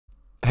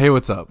Hey,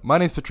 what's up? My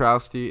name's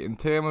Petrowski, and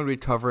today I'm going to be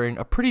covering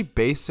a pretty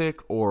basic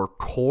or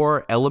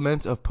core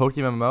element of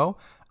PokeMMO.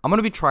 I'm going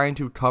to be trying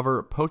to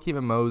cover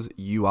PokeMMO's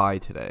UI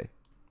today.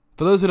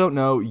 For those who don't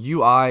know,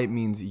 UI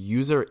means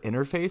user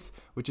interface,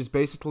 which is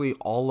basically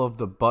all of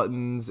the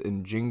buttons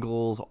and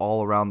jingles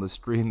all around the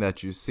screen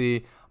that you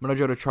see. I'm going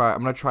to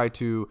try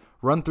to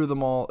run through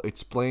them all,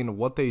 explain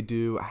what they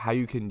do, how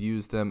you can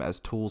use them as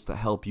tools to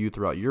help you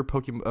throughout your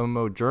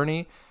PokeMMO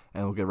journey,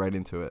 and we'll get right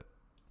into it.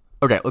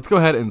 Okay, let's go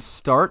ahead and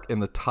start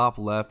in the top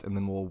left, and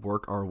then we'll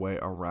work our way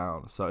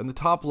around. So in the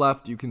top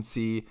left, you can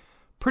see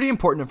pretty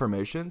important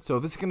information. So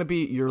this is going to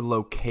be your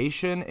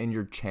location and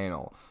your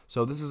channel.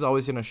 So this is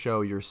always going to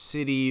show your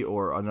city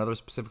or another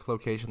specific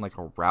location, like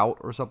a route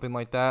or something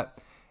like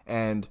that.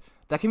 And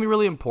that can be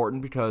really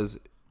important because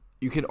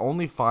you can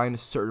only find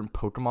certain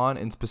Pokemon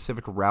in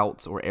specific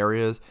routes or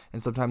areas,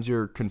 and sometimes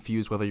you're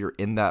confused whether you're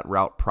in that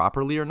route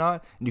properly or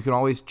not, and you can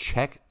always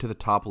check to the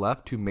top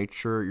left to make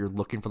sure you're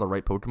looking for the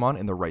right Pokemon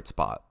in the right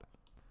spot.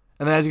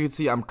 And then as you can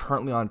see, I'm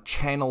currently on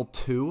channel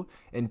 2,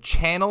 and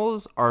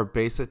channels are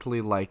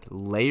basically like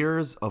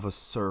layers of a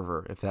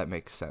server, if that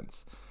makes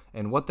sense.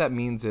 And what that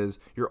means is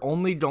you're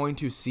only going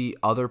to see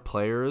other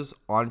players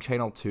on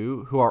channel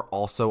 2 who are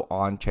also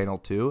on channel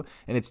 2,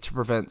 and it's to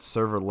prevent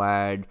server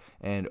lag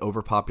and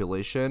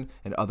overpopulation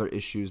and other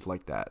issues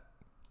like that.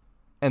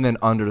 And then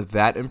under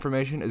that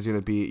information is going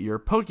to be your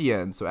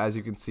Pokeyen. So as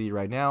you can see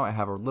right now, I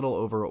have a little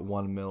over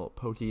 1 mil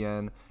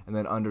Pokeyen, and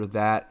then under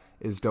that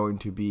is going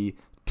to be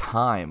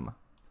time.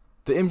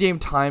 The in-game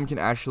time can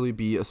actually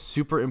be a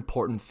super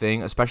important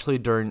thing, especially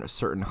during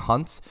certain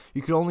hunts.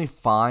 You can only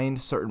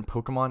find certain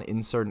Pokemon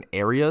in certain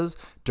areas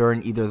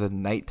during either the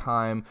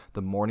nighttime,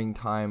 the morning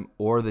time,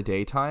 or the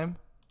daytime.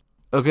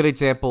 A good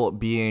example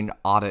being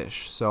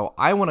Oddish. So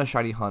I want to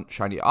shiny hunt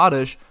shiny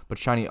Oddish, but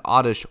shiny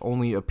Oddish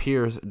only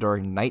appears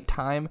during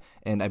nighttime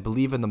and I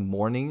believe in the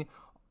morning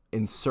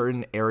in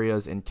certain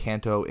areas in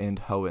Kanto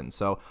and Hoenn.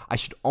 So I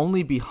should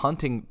only be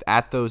hunting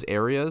at those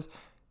areas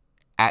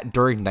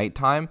during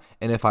nighttime,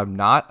 and if I'm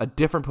not, a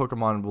different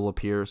Pokemon will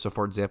appear. So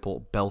for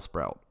example,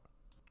 Bellsprout.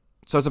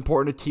 So it's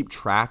important to keep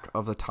track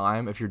of the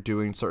time if you're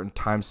doing certain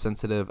time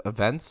sensitive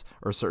events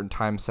or certain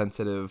time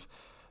sensitive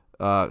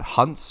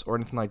hunts or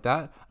anything like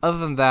that. Other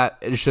than that,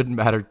 it shouldn't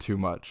matter too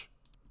much.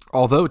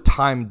 Although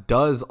time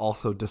does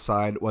also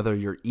decide whether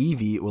your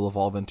Eevee will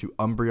evolve into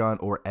Umbreon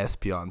or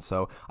Espeon.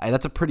 So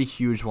that's a pretty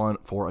huge one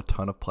for a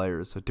ton of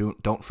players. So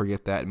don't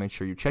forget that and make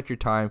sure you check your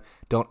time.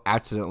 Don't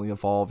accidentally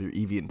evolve your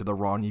Eevee into the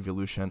wrong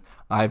evolution.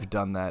 I've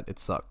done that. It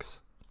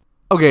sucks.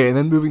 Okay, and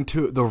then moving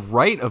to the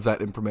right of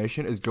that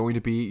information is going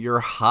to be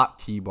your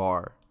hotkey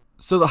bar.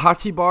 So the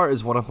hotkey bar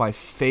is one of my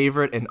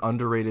favorite and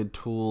underrated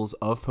tools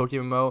of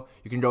PokeMMO.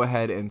 You can go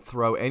ahead and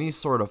throw any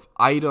sort of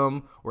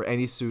item or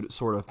any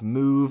sort of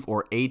move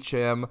or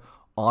HM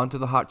onto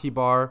the hotkey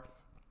bar.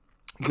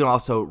 You can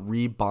also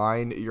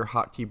rebind your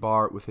hotkey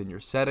bar within your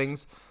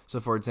settings. So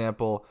for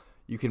example,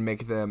 you can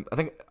make them,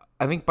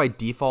 I think by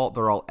default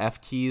they're all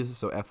F keys,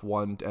 so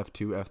F1,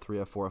 F2,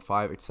 F3, F4,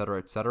 F5, etc.,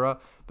 etc.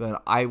 But then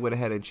I went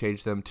ahead and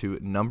changed them to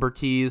number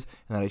keys,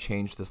 and then I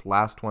changed this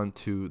last one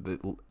to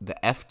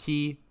the F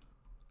key.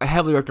 I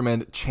heavily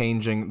recommend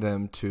changing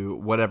them to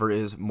whatever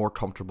is more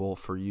comfortable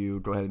for you.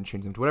 Go ahead and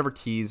change them to whatever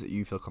keys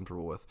you feel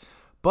comfortable with.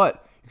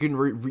 But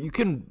you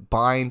can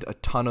bind a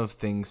ton of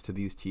things to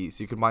these keys.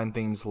 So you can bind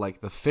things like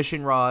the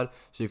fishing rod,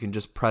 so you can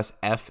just press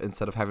F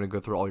instead of having to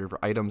go through all your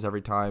items every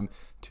time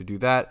to do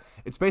that.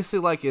 It's basically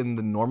like in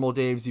the normal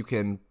games, you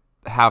can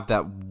have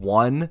that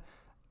one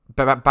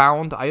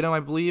bound item,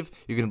 I believe.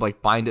 You can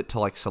like bind it to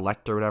like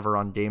select or whatever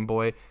on Game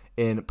Boy.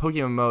 In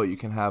PokeMMO, you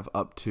can have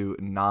up to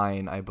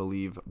 9, I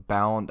believe,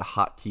 bound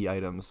hotkey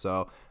items.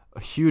 So a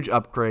huge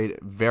upgrade,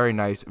 very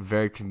nice,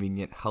 very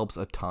convenient, helps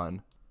a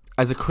ton.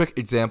 As a quick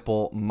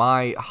example,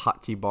 my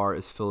hotkey bar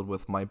is filled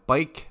with my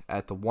bike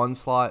at the 1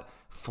 slot,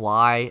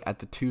 fly at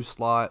the 2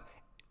 slot,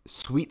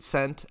 sweet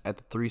scent at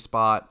the 3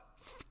 spot,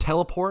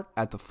 teleport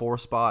at the 4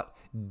 spot,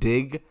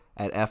 dig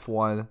at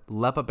F1,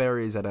 Lepa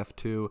berries at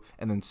F2,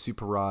 and then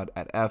super rod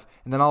at F.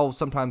 And then I'll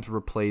sometimes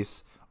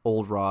replace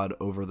old rod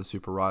over the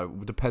super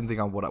rod, depending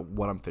on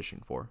what I'm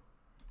fishing for.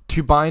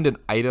 To bind an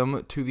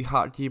item to the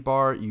hotkey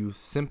bar, you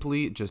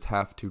simply just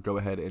have to go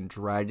ahead and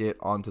drag it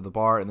onto the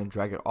bar and then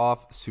drag it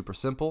off. Super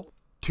simple.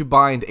 To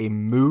bind a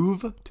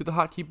move to the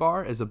hotkey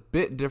bar is a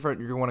bit different.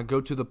 You're going to want to go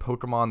to the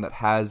Pokemon that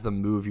has the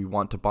move you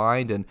want to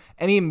bind, and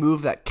any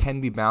move that can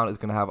be bound is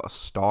going to have a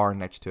star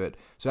next to it.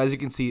 So as you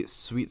can see,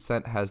 Sweet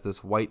Scent has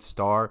this white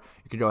star.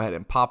 You can go ahead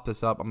and pop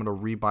this up. I'm going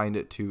to rebind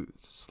it to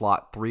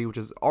slot 3, which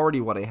is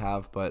already what I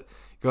have, but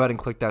go ahead and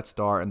click that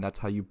star, and that's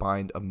how you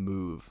bind a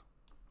move.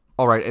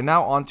 Alright, and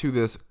now onto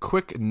this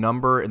quick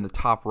number in the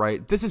top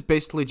right. This is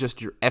basically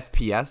just your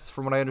FPS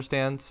from what I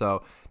understand.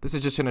 So this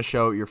is just going to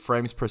show your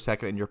frames per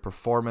second and your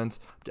performance.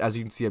 As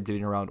you can see, I'm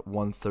getting around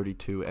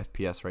 132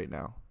 FPS right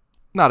now.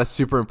 Not a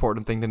super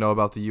important thing to know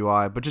about the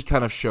UI, but just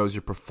kind of shows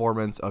your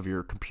performance of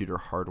your computer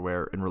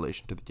hardware in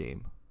relation to the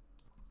game.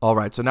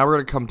 Alright, so now we're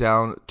going to come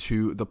down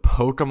to the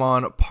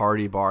Pokemon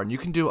Party Bar, and you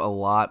can do a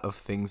lot of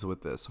things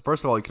with this. So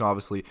first of all, you can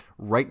obviously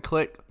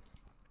right-click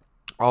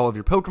all of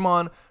your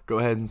Pokemon. Go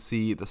ahead and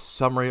see the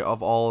summary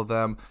of all of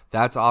them.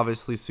 That's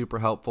obviously super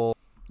helpful.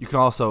 You can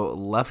also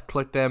left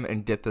click them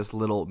and get this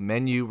little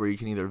menu where you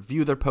can either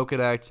view their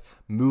Pokedex,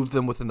 move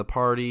them within the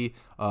party,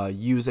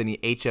 use any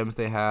HMs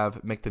they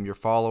have, make them your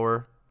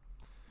follower.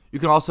 You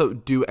can also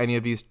do any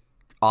of these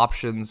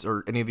options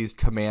or any of these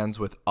commands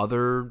with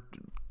other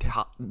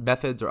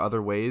methods or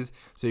other ways.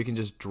 So you can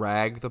just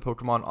drag the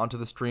Pokemon onto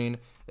the screen.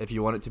 If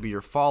you want it to be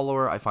your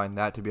follower, I find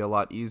that to be a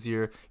lot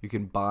easier. You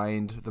can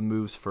bind the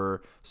moves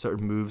for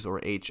certain moves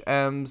or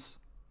HMs.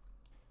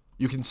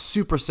 You can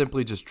super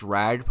simply just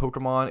drag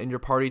Pokemon in your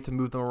party to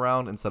move them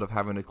around instead of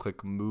having to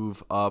click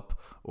move up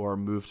or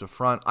move to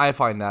front. I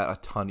find that a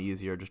ton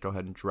easier. Just go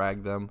ahead and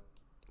drag them.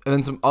 And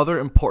then some other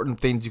important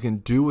things you can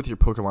do with your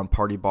Pokemon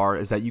party bar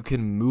is that you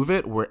can move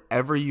it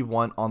wherever you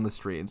want on the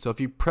screen. So if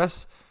you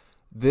press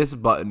this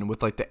button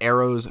with like the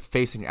arrows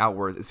facing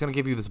outwards, it's going to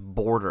give you this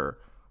border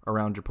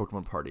around your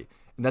Pokemon party.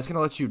 And that's going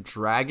to let you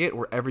drag it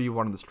wherever you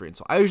want on the screen.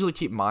 So I usually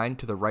keep mine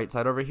to the right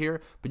side over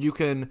here, but you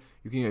can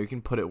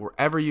put it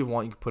wherever you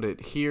want. You can put it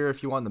here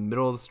if you want, in the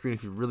middle of the screen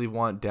if you really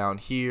want, down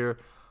here,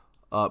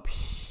 up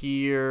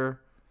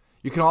here.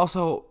 You can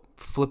also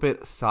flip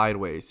it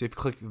sideways. So if you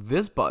click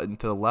this button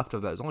to the left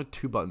of that, there's only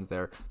 2 buttons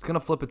there. It's going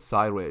to flip it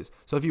sideways.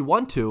 So if you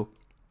want to,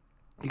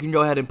 you can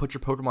go ahead and put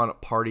your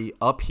Pokemon party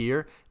up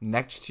here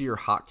next to your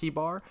hotkey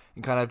bar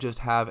and kind of just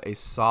have a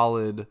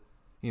solid,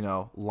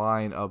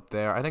 line up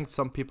there. I think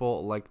some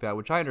people like that,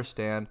 which I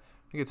understand.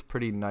 I think it's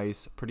pretty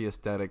nice, pretty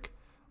aesthetic.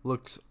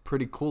 Looks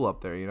pretty cool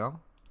up there,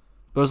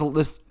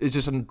 This is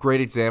just a great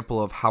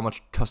example of how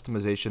much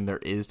customization there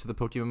is to the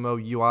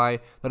PokeMMO UI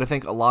that I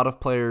think a lot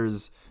of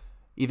players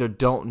either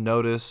don't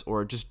notice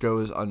or it just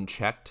goes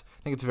unchecked.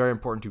 I think it's very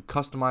important to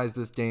customize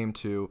this game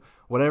to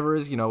whatever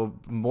is,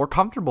 more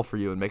comfortable for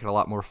you and make it a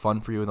lot more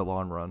fun for you in the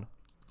long run.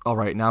 All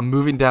right, now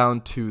moving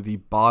down to the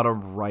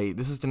bottom right,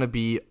 this is going to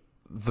be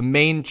the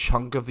main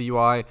chunk of the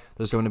UI.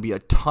 There's going to be a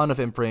ton of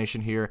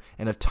information here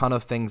and a ton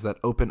of things that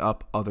open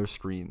up other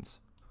screens.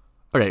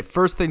 Okay,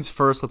 first things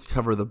first, let's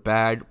cover the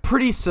bag.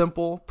 Pretty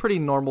simple, pretty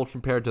normal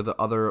compared to the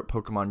other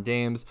Pokemon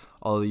games,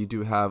 although you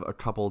do have a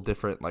couple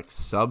different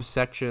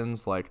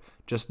subsections, like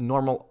just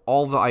normal,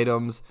 all the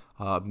items,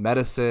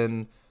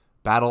 medicine,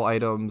 battle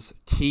items,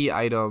 key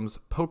items,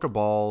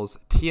 Pokeballs,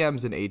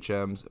 TMs and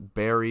HMs,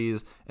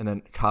 berries, and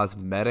then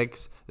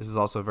cosmetics. This is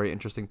also a very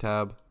interesting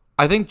tab.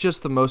 I think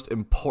just the most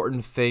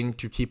important thing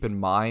to keep in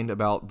mind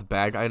about the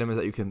bag item is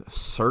that you can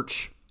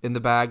search in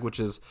the bag, which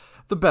is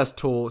the best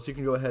tool. So you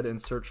can go ahead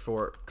and search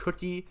for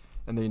cookie,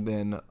 and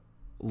then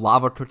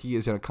lava cookie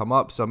is going to come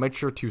up. So make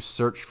sure to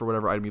search for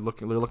whatever item you're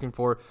looking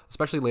for,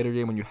 especially later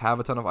game when you have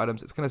a ton of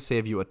items. It's going to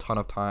save you a ton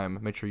of time.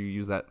 Make sure you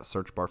use that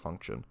search bar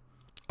function.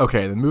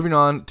 Okay, then moving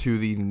on to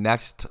the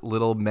next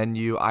little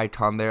menu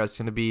icon there, it's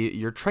going to be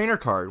your trainer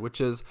card,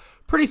 which is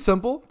pretty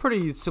simple,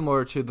 pretty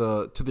similar to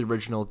the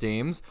original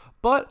games,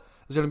 but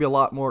there's going to be a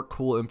lot more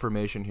cool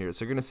information here.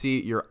 So you're going to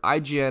see your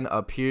IGN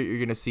up here. You're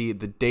going to see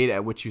the date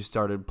at which you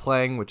started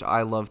playing, which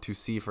I love to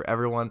see for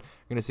everyone.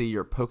 You're going to see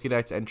your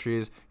Pokedex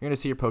entries. You're going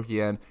to see your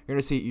Pokeyen. You're going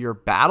to see your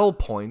battle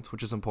points,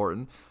 which is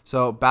important.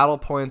 So battle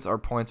points are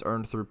points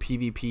earned through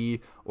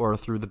PvP or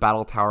through the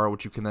battle tower,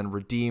 which you can then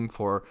redeem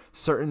for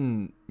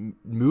certain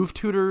move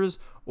tutors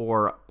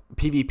or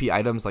PvP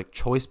items like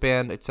choice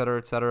band, etc.,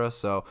 etc.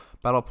 So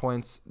battle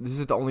points, this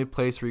is the only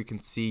place where you can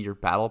see your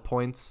battle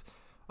points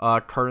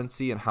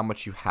currency and how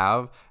much you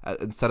have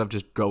instead of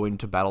just going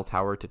to battle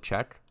tower to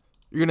check.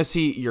 You're going to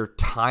see your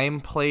time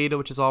played,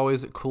 which is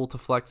always cool to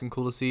flex and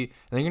cool to see. And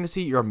then you're going to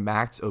see your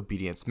max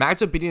obedience.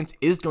 Max obedience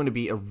is going to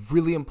be a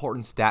really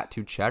important stat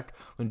to check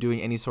when doing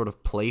any sort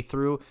of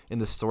playthrough in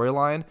the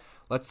storyline.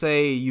 Let's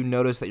say you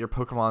notice that your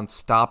Pokemon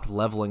stopped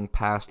leveling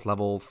past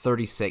level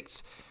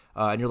 36.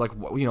 And you're like,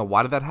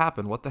 why did that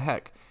happen? What the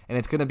heck? And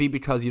it's going to be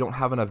because you don't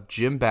have enough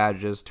gym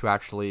badges to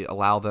actually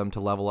allow them to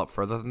level up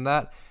further than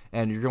that.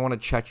 And you're going to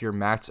want to check your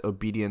max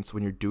obedience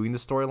when you're doing the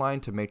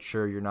storyline to make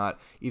sure you're not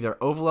either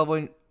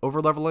over-leveling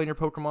your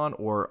Pokemon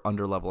or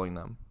under-leveling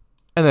them.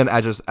 And then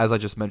as I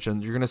just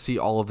mentioned, you're going to see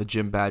all of the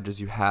gym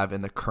badges you have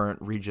in the current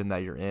region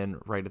that you're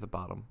in right at the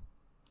bottom.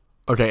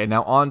 Okay, and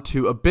now on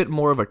to a bit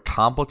more of a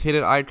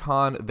complicated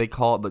icon. They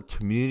call it the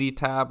community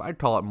tab. I'd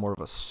call it more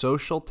of a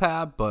social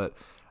tab, but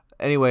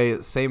anyway,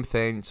 same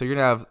thing. So you're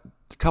going to have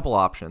a couple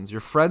options.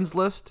 Your friends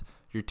list,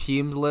 your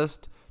teams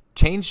list,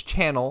 change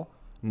channel,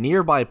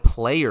 nearby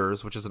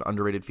players, which is an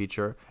underrated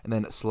feature, and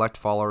then select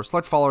follower.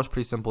 Select follower is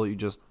pretty simple. You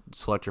just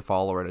select your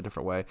follower in a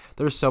different way.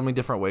 There's so many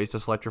different ways to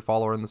select your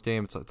follower in this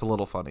game. It's a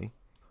little funny.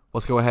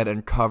 Let's go ahead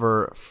and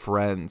cover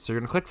friends. So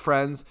you're going to click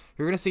friends.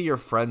 You're going to see your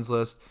friends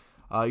list.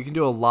 You can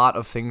do a lot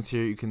of things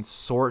here. You can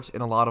sort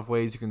in a lot of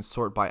ways. You can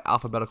sort by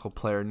alphabetical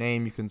player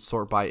name. You can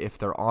sort by if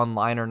they're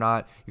online or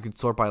not. You can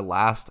sort by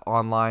last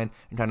online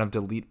and kind of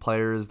delete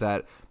players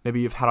that maybe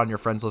you've had on your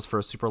friends list for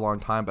a super long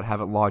time but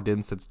haven't logged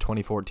in since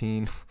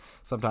 2014.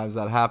 Sometimes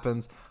that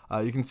happens.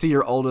 You can see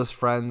your oldest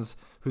friends,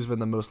 who's been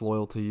the most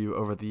loyal to you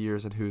over the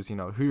years and who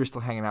you're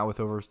still hanging out with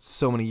over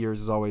so many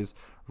years is always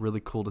really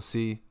cool to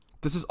see.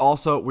 This is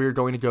also where you're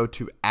going to go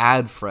to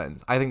add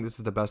friends. I think this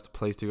is the best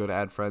place to go to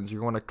add friends.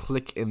 You're going to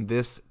click in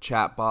this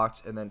chat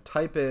box and then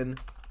type in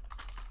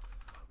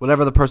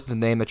whatever the person's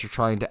name that you're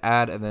trying to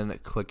add, and then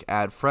click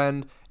add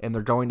friend, and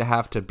they're going to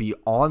have to be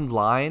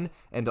online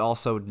and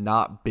also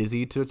not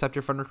busy to accept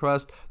your friend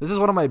request. This is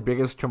one of my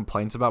biggest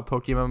complaints about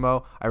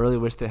PokeMMO. I really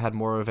wish they had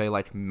more of a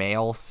like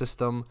mail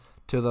system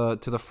to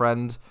the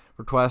friend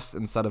request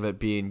instead of it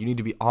being you need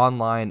to be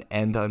online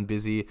and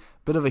unbusy.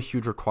 Bit of a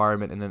huge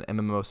requirement in an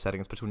MMO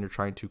settings, especially when you're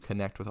trying to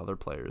connect with other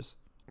players.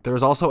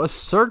 There's also a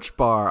search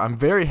bar. I'm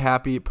very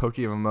happy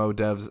PokeMMO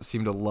devs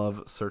seem to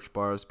love search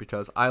bars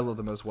because I love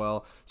them as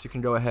well. So you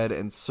can go ahead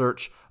and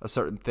search a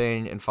certain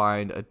thing and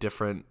find a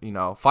different,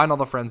 find all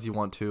the friends you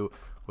want to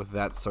with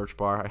that search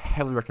bar. I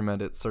heavily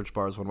recommend it. Search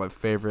bar is one of my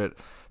favorite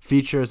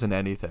features in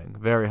anything.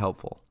 Very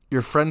helpful.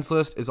 Your friends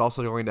list is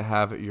also going to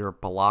have your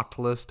blocked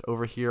list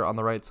over here on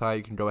the right side.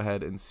 You can go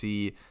ahead and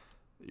see,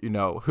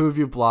 who have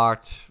you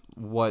blocked,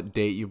 what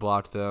date you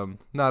blocked them.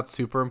 Not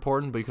super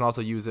important, but you can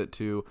also use it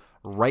to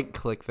right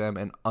click them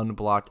and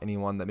unblock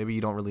anyone that maybe you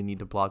don't really need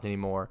to block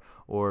anymore,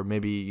 or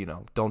maybe,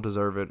 don't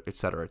deserve it,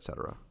 etc.,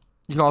 etc.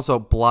 You can also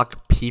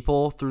block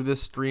people through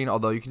this screen,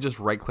 although you can just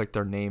right click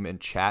their name in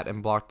chat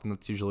and block them.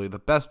 That's usually the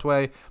best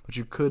way, but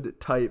you could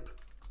type,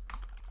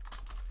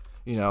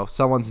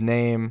 someone's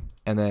name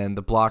and then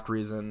the block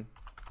reason,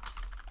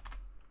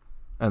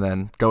 and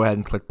then go ahead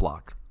and click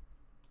block.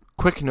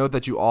 Quick note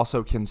that you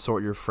also can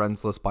sort your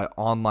friends list by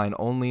online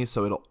only,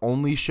 so it'll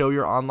only show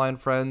your online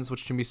friends,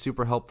 which can be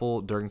super helpful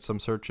during some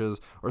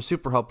searches, or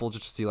super helpful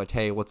just to see like,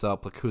 hey, what's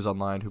up, like who's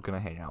online, who can I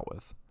hang out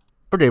with.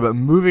 Okay, but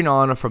moving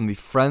on from the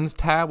friends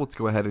tab, let's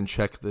go ahead and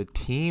check the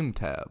team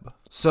tab.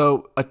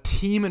 So a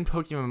team in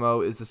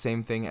PokeMMO is the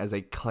same thing as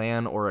a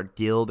clan or a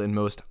guild in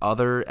most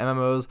other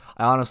MMOs.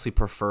 I honestly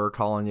prefer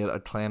calling it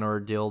a clan or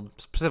a guild.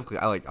 Specifically,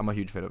 I'm a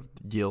huge fan of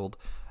guild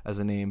as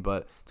a name,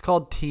 but it's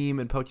called team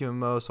in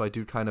PokeMMO, so I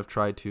do kind of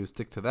try to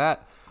stick to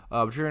that.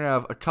 But you're going to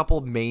have a couple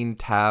main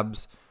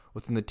tabs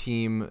within the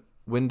team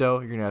window.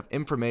 You're going to have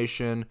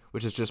information,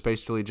 which is just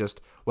basically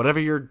just whatever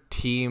your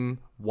team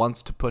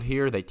wants to put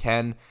here, they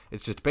can.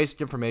 It's just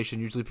basic information.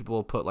 Usually people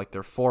will put like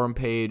their forum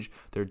page,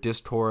 their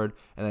Discord,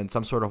 and then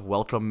some sort of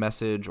welcome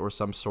message or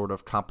some sort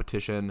of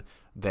competition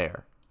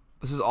there.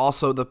 This is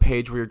also the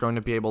page where you're going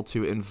to be able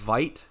to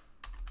invite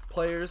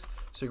players.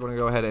 So you're going to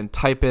go ahead and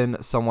type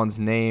in someone's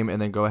name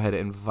and then go ahead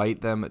and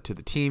invite them to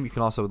the team. You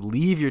can also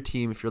leave your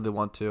team if you really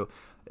want to.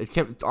 It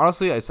can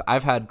honestly,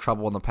 I've had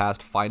trouble in the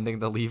past finding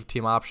the leave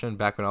team option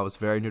back when I was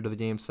very new to the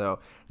game, so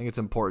I think it's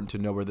important to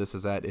know where this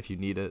is at if you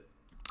need it.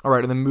 All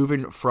right, and then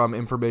moving from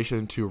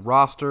information to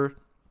roster,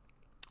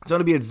 it's going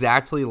to be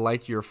exactly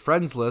like your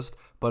friends list,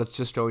 but it's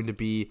just going to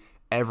be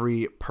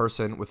every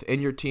person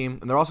within your team,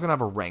 and they're also going to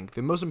have a rank.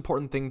 The most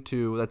important thing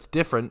that's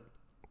different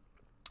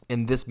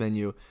in this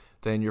menu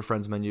than your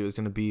friends menu is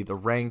going to be the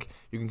rank.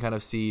 You can kind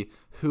of see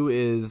who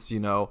is,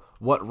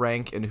 what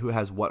rank and who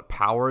has what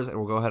powers, and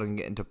we'll go ahead and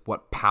get into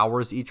what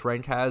powers each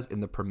rank has in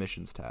the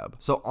permissions tab.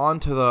 So on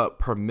to the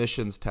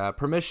permissions tab.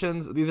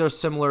 Permissions, these are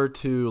similar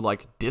to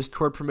like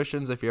Discord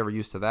permissions if you're ever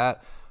used to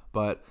that,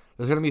 but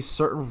there's going to be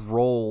certain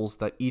roles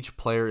that each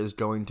player is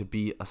going to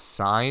be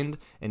assigned,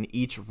 and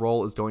each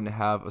role is going to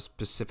have a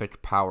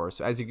specific power.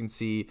 So as you can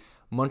see,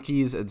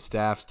 monkeys and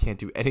staffs can't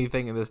do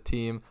anything in this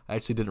team. I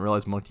actually didn't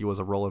realize monkey was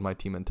a role in my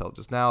team until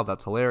just now.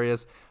 That's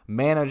hilarious.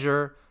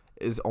 Manager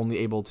is only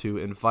able to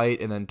invite,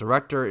 and then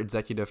director,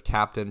 executive,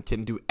 captain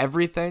can do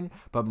everything,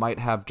 but might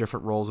have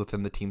different roles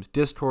within the team's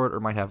Discord or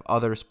might have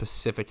other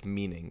specific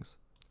meanings.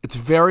 It's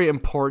very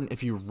important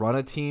if you run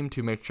a team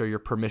to make sure your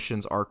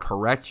permissions are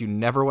correct. You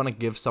never want to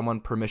give someone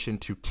permission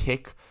to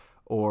kick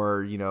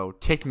or,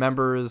 kick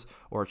members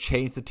or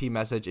change the team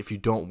message if you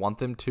don't want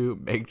them to.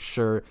 Make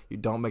sure you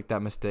don't make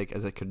that mistake,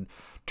 as it could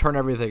turn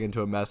everything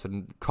into a mess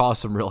and cause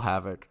some real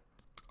havoc.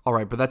 All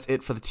right, but that's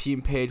it for the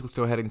team page. Let's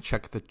go ahead and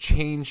check the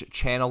change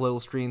channel little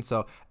screen.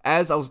 So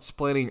as I was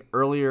explaining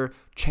earlier,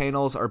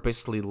 channels are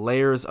basically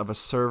layers of a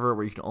server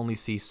where you can only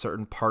see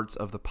certain parts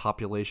of the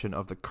population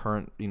of the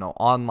current,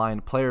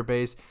 online player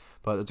base.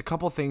 But there's a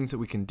couple things that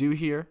we can do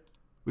here.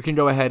 We can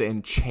go ahead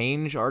and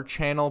change our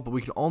channel, but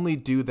we can only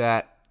do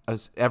that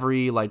as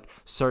every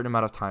certain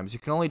amount of times. You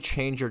can only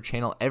change your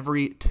channel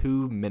every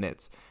 2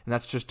 minutes, and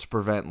that's just to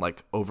prevent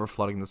over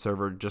flooding the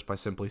server just by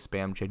simply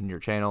spam changing your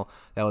channel.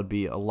 That would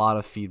be a lot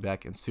of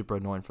feedback and super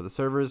annoying for the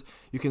servers.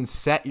 You can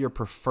set your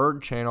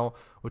preferred channel,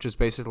 which is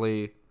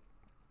basically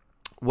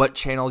what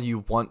channel you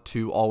want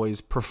to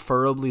always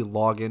preferably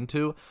log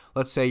into.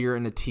 Let's say you're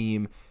in a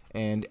team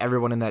and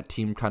everyone in that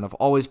team kind of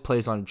always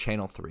plays on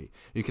channel 3.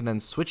 You can then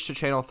switch to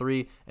channel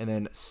 3 and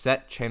then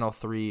set channel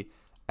 3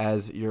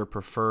 as your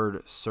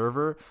preferred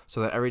server,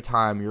 so that every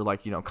time you're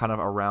kind of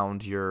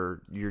around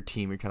your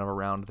team, you're kind of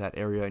around that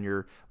area and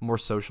you're more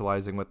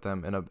socializing with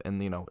them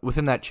and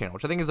within that channel,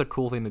 which I think is a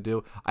cool thing to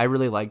do. I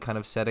really like kind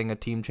of setting a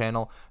team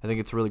channel. I think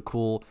it's really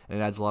cool, and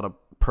it adds a lot of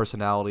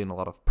personality and a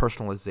lot of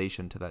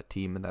personalization to that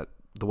team and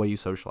the way you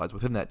socialize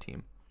within that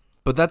team.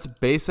 But that's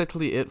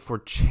basically it for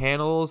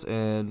channels,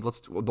 and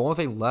the only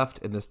thing left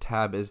in this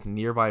tab is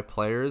nearby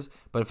players.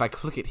 But if I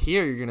click it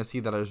here, you're going to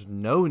see that there's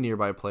no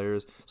nearby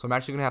players. So I'm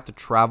actually going to have to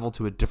travel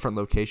to a different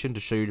location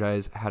to show you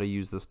guys how to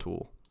use this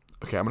tool.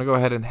 Okay, I'm going to go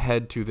ahead and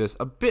head to this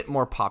a bit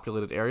more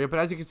populated area, but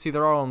as you can see,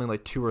 there are only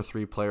like 2 or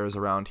 3 players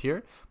around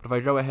here. But if I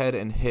go ahead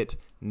and hit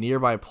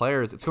nearby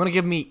players, it's going to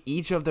give me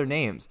each of their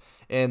names.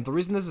 And the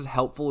reason this is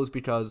helpful is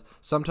because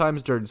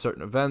sometimes during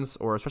certain events,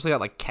 or especially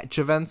at like catch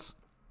events,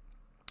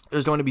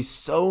 there's going to be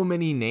so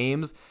many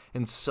names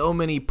and so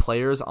many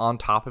players on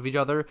top of each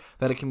other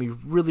that it can be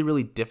really,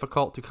 really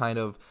difficult to kind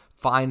of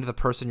find the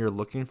person you're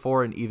looking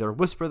for and either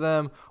whisper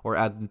them or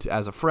add them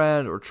as a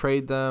friend or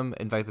trade them,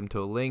 invite them to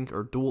a link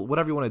or duel,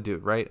 whatever you want to do,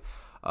 right?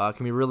 It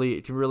can be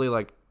really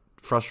like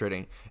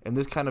frustrating. And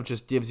this kind of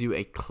just gives you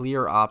a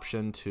clear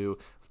option to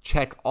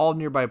check all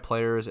nearby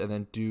players and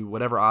then do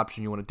whatever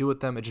option you want to do with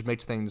them. It just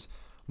makes things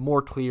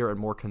more clear and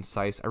more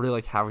concise. I really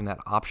like having that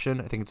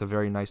option. I think it's a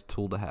very nice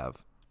tool to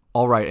have.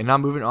 Alright, and now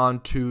moving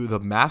on to the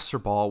Master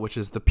Ball, which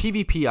is the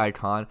PvP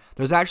icon.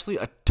 There's actually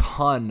a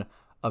ton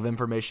of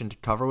information to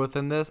cover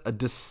within this, a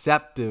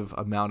deceptive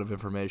amount of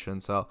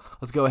information. So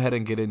let's go ahead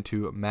and get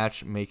into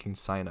matchmaking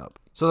signup.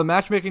 So the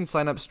matchmaking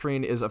signup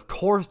screen is of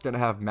course going to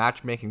have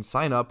matchmaking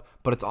signup,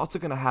 but it's also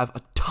going to have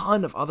a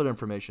ton of other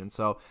information.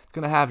 So it's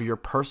going to have your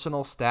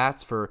personal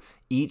stats for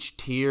each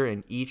tier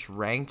and each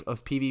rank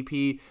of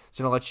PvP. It's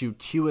going to let you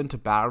queue into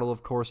battle,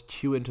 of course,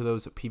 queue into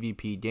those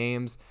PvP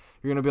games.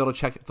 You're going to be able to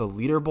check the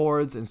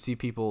leaderboards and see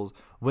people's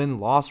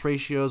win-loss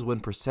ratios, win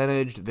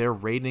percentage, their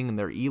rating, and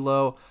their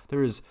elo.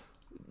 There's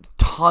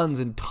tons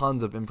and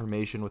tons of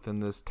information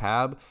within this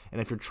tab, and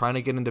if you're trying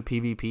to get into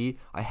PvP,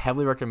 I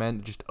heavily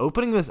recommend just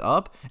opening this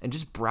up and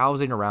just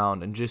browsing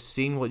around and just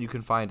seeing what you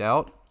can find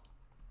out,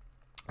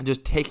 and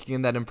just taking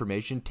in that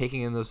information,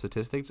 taking in those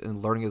statistics,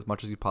 and learning as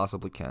much as you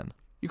possibly can.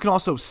 You can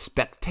also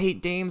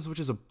spectate games, which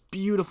is a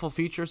beautiful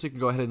feature, so you can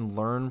go ahead and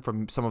learn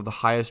from some of the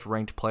highest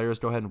ranked players.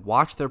 Go ahead and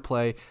watch their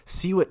play,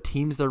 see what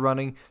teams they're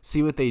running,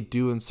 see what they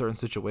do in certain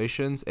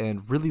situations,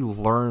 and really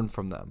learn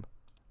from them.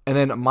 And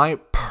then my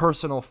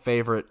personal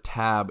favorite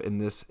tab in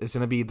this is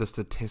going to be the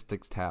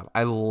statistics tab.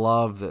 I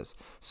love this.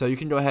 So you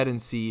can go ahead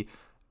and see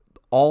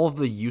all of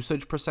the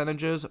usage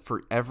percentages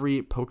for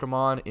every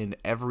Pokemon in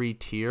every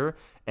tier,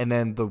 and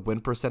then the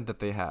win percent that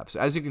they have. So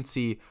as you can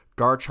see,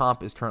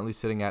 Garchomp is currently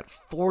sitting at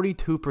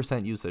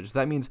 42% usage. So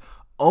that means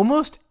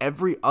almost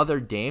every other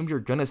game you're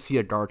gonna see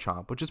a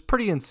Garchomp, which is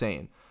pretty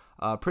insane,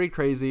 pretty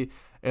crazy.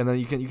 And then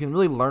you can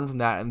really learn from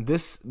that. And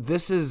this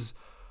is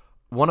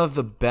one of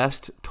the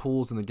best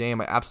tools in the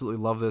game. I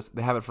absolutely love this.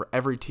 They have it for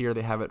every tier.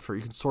 They have it for,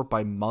 you can sort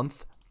by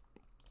month.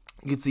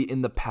 You can see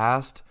in the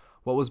past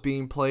what was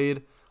being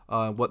played,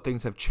 what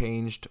things have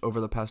changed over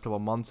the past couple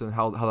of months, and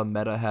how the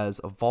meta has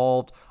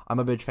evolved. I'm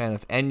a big fan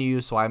of NU,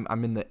 so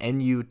I'm in the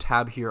NU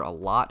tab here a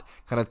lot,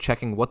 kind of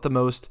checking what the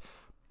most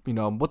played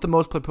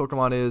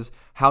Pokemon is,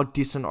 how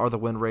decent are the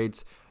win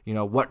rates,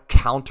 what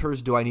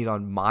counters do I need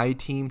on my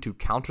team to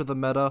counter the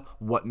meta,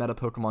 what meta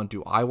Pokemon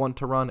do I want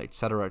to run,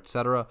 etc.,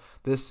 etc.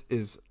 This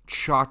is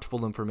chock full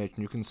of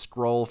information. You can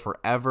scroll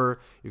forever.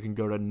 You can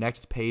go to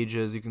next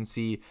pages. You can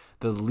see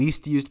the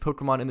least used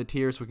Pokemon in the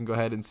tiers. We can go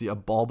ahead and see a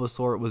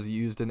Bulbasaur was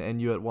used in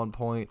NU at one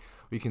point.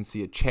 We can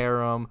see a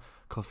Cherum,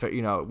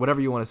 whatever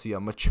you want to see, a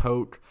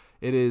Machoke.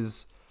 It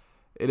is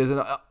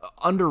an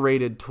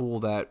underrated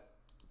tool that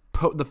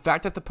the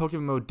fact that the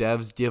PokeMMO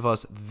devs give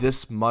us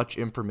this much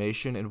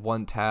information in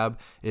one tab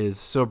is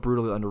so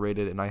brutally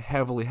underrated, and I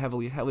heavily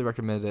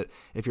recommend it.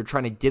 If you're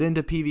trying to get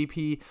into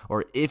PvP,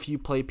 or if you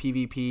play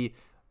PvP,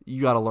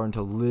 you got to learn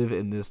to live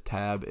in this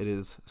tab. It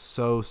is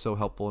so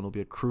helpful, and it'll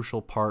be a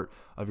crucial part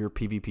of your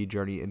PvP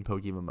journey in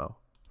PokeMMO.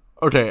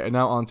 Okay, and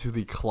now on to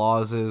the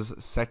clauses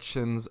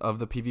sections of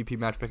the PvP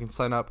matchmaking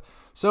signup.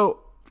 So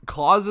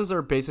clauses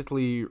are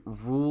basically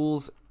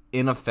rules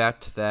in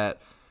effect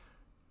that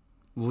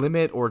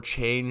limit or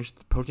change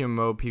the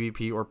PokeMMO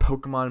PvP or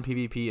Pokemon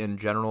PvP in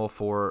general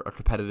for a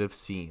competitive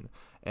scene.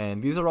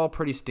 And these are all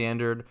pretty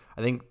standard.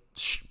 I think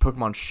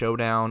Pokemon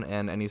Showdown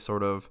and any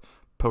sort of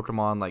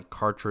Pokemon like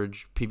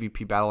cartridge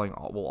PvP battling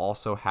will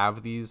also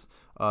have these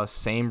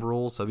same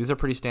rules. So these are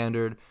pretty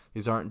standard.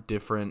 These aren't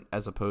different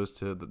as opposed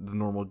to the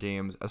normal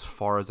games as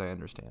far as I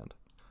understand.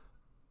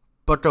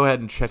 But go ahead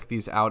and check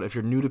these out. If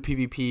you're new to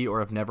PvP or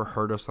have never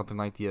heard of something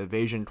like the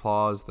Evasion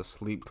Clause, the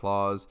Sleep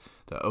Clause,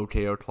 the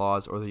OKO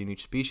Clause, or the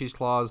Unique Species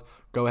Clause,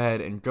 go ahead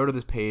and go to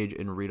this page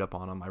and read up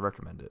on them. I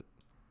recommend it.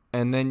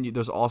 And then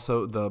there's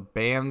also the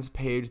bans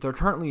page. There are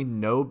currently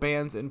no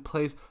bans in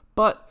place,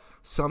 but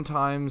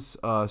sometimes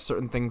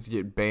certain things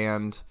get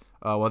banned,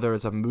 whether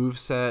it's a move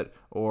set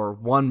or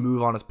one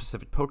move on a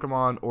specific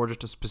Pokemon or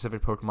just a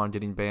specific Pokemon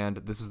getting banned.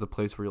 This is the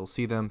place where you'll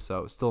see them,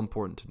 so it's still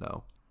important to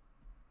know.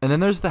 And then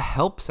there's the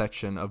help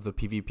section of the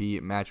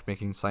PvP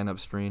matchmaking sign-up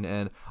screen,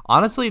 and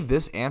honestly,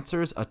 this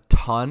answers a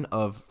ton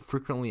of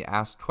frequently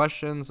asked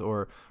questions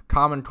or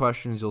common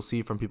questions you'll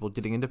see from people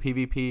getting into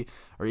PvP,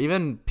 or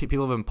even people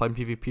who have been playing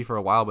PvP for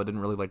a while but didn't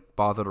really like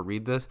bother to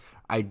read this.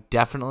 I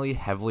definitely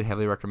heavily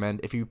recommend,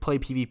 if you play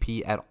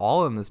PvP at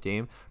all in this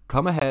game,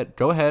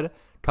 go ahead,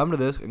 come to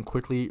this and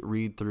quickly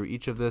read through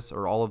each of this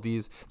or all of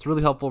these. It's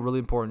really helpful, really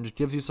important. Just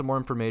gives you some more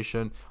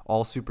information,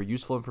 all super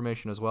useful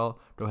information as well.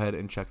 Go ahead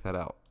and check that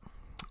out.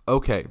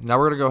 Okay, now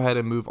we're going to go ahead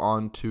and move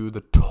on to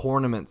the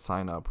tournament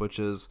sign up, which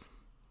is,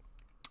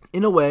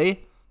 in a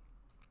way,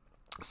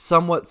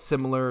 somewhat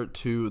similar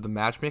to the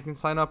matchmaking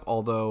sign up,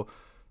 although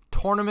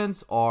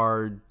tournaments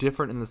are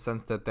different in the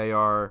sense that they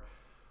are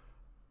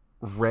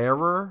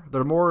rarer.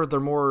 They're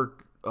more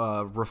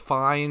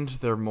refined,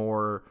 they're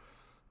more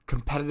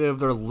competitive,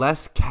 they're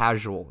less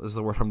casual is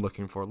the word I'm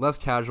looking for. Less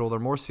casual, they're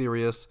more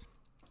serious.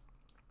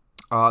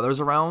 There's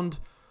around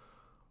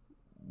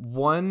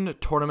one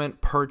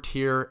tournament per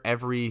tier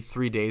every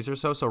 3 days or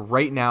so. So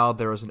right now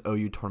there is an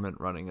OU tournament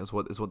running is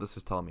what this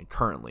is telling me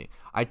currently.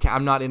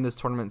 I'm not in this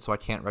tournament, so I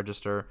can't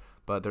register,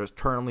 but there's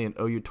currently an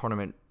OU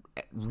tournament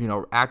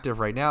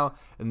active right now,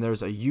 and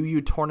there's a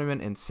UU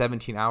tournament in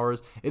 17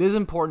 hours. It is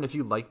important, if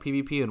you like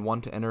PvP and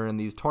want to enter in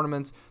these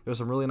tournaments, there's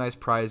some really nice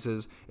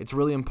prizes. It's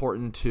really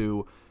important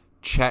to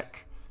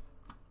check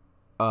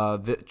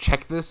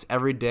this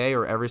every day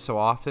or every so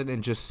often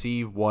and just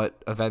see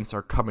what events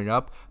are coming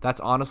up. That's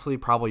honestly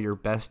probably your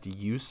best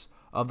use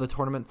of the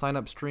tournament sign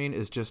up screen,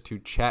 is just to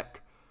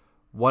check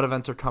what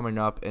events are coming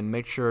up and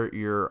make sure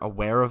you're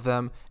aware of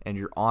them and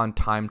you're on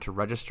time to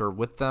register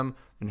with them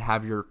and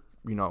have your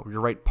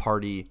right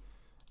party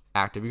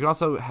active. You can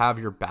also have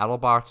your battle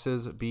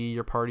boxes be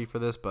your party for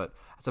this, but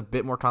it's a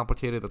bit more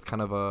complicated. That's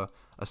kind of a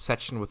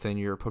section within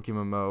your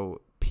PokeMMO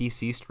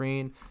PC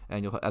screen,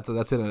 and that's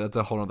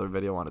a whole other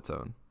video on its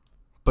own.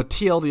 But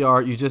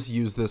TLDR, you just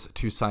use this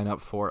to sign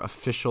up for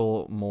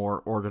official,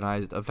 more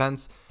organized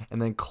events,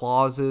 and then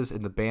clauses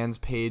in the bans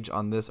page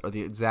on this are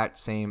the exact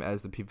same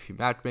as the PvP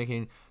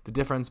matchmaking. The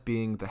difference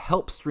being the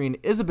help screen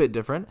is a bit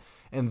different,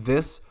 and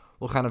this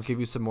will kind of give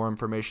you some more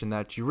information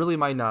that you really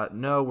might not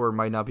know or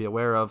might not be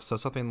aware of. So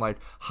something like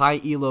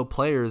high elo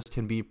players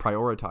can be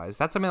prioritized.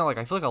 That's something like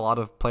I feel like a lot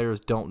of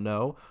players don't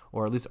know,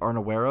 or at least aren't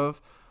aware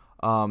of.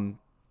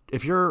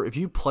 If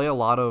you play a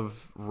lot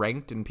of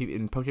ranked in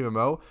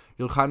PokeMMO,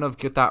 you'll kind of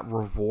get that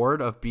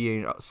reward of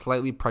being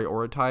slightly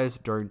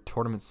prioritized during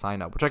tournament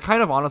sign up, which I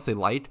kind of honestly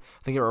like.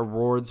 I think it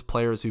rewards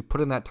players who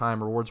put in that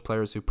time, rewards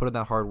players who put in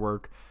that hard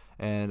work,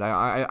 and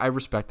I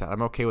respect that.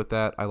 I'm okay with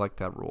that. I like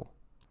that rule.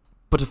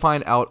 But to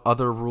find out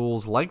other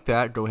rules like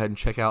that, go ahead and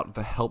check out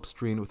the help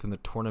screen within the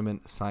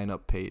tournament sign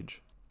up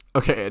page.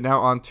 Okay, now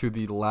on to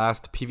the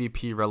last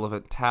PvP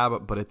relevant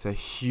tab, but it's a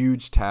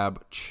huge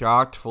tab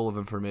chocked full of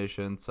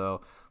information,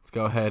 so let's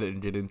go ahead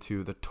and get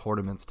into the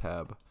tournaments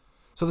tab.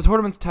 So the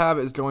tournaments tab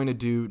is going to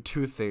do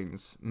two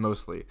things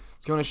mostly.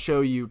 It's going to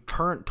show you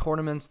current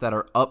tournaments that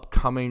are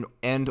upcoming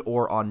and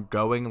or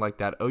ongoing, like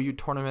that OU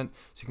tournament,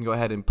 so you can go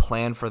ahead and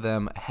plan for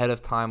them ahead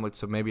of time. Like,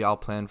 so maybe I'll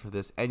plan for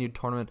this NU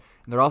tournament.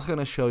 And they're also going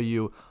to show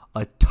you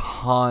a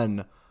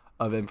ton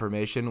of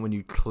information when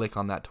you click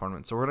on that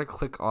tournament. So we're going to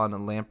click on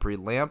Lamprey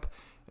Lamp,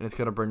 and it's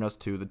going to bring us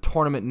to the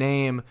tournament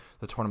name,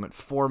 the tournament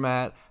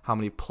format, how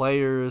many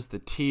players, the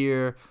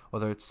tier,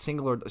 whether it's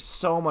single or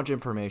so much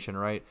information,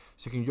 right?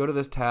 So you can go to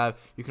this tab.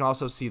 You can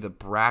also see the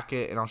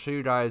bracket, and I'll show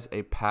you guys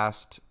a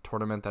past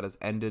tournament that has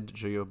ended to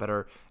show you a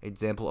better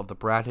example of the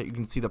bracket. You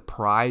can see the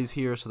prize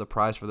here. So the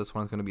prize for this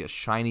one is going to be a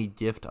shiny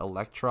gift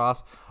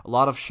Electros. A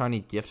lot of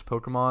shiny gift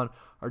Pokemon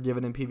are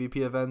given in PvP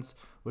events,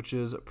 which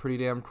is pretty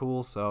damn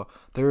cool. So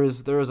there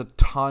is a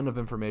ton of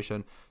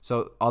information.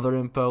 So other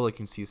info, like you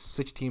can see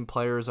 16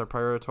 players are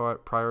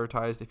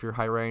prioritized if you're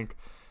high ranked.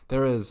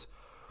 There is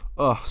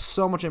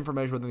so much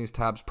information within these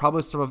tabs.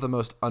 Probably some of the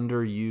most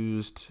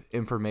underused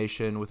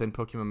information within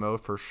PokeMMO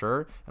for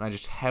sure. And I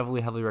just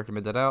heavily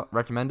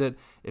recommend it.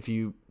 If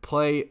you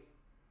play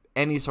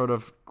any sort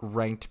of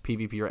ranked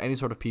PvP or any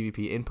sort of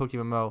PvP in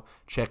PokeMMO,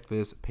 check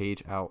this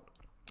page out.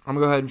 I'm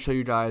going to go ahead and show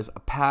you guys a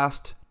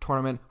past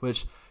tournament,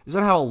 which is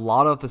going to have a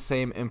lot of the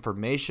same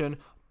information,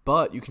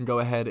 but you can go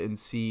ahead and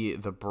see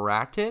the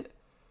bracket.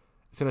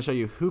 It's going to show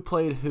you who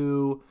played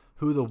who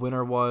the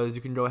winner was.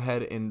 You can go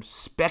ahead and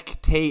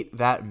spectate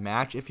that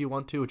match if you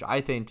want to, which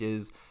I think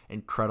is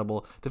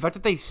incredible. The fact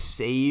that they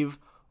save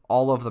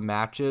all of the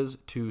matches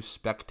to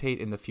spectate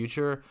in the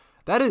future,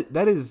 that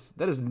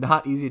is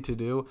not easy to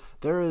do.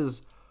 There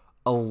is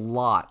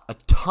a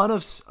ton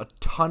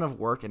of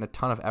work and a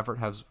ton of effort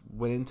has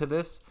went into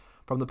this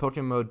from the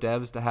PokeMMO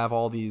devs to have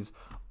all these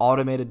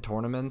automated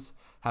tournaments,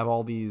 have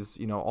all these,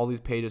 all these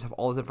pages, have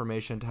all this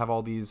information, to have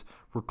all these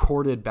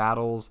recorded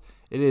battles.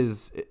 It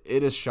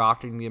is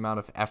shocking the amount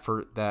of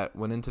effort that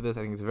went into this.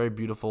 I think it's very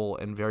beautiful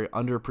and very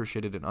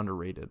underappreciated and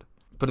underrated.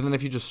 But then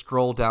if you just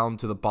scroll down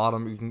to the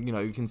bottom,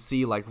 you can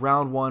see like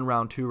round 1,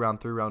 round 2,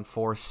 round 3, round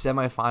 4,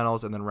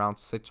 semifinals, and then round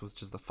 6,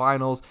 which is the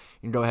finals.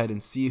 You can go ahead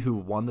and see who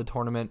won the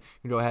tournament.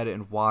 You can go ahead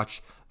and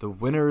watch the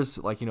winners,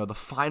 like, the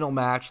final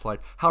match. Like,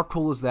 how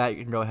cool is that?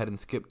 You can go ahead and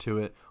skip to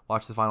it,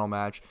 watch the final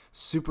match.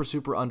 Super,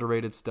 super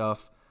underrated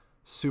stuff.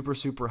 Super,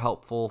 super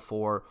helpful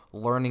for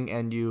learning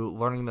NU,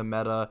 learning the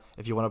meta.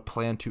 If you want to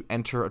plan to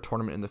enter a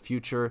tournament in the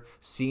future,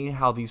 seeing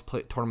how these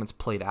tournaments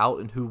played out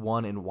and who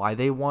won and why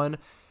they won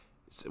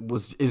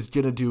is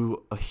gonna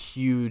do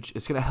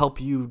it's gonna help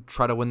you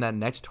try to win that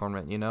next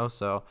tournament,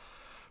 so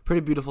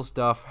pretty beautiful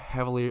stuff.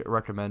 Heavily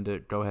recommend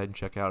it. Go ahead and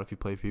check it out if you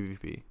play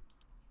PvP.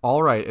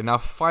 Alright, and now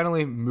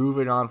finally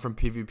moving on from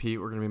PvP,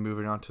 we're gonna be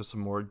moving on to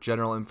some more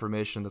general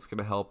information that's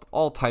gonna help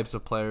all types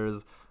of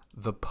players,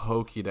 the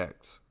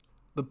Pokédex.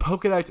 The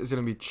Pokédex is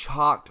going to be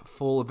chocked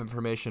full of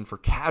information for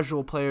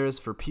casual players,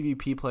 for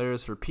PvP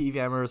players, for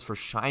PVMers, for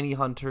shiny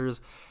hunters.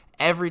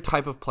 Every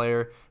type of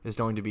player is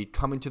going to be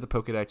coming to the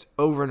Pokédex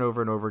over and over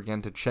and over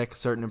again to check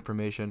certain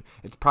information.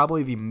 It's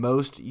probably the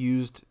most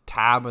used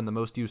tab and the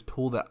most used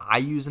tool that I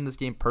use in this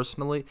game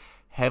personally.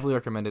 Heavily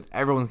recommended.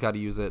 Everyone's got to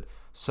use it.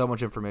 So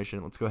much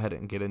information. Let's go ahead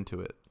and get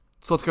into it.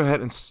 So let's go ahead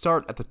and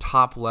start at the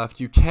top left.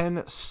 You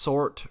can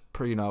sort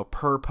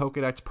per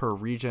Pokédex, per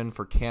region,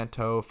 for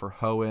Kanto, for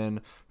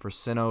Hoenn, for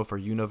Sinnoh, for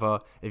Unova,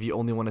 if you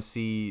only want to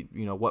see,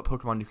 what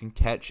Pokemon you can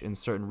catch in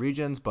certain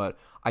regions. But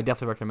I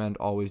definitely recommend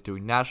always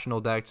doing national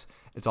decks.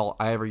 It's all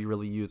I ever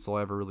really use, it's all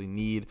I ever really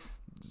need.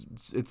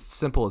 It's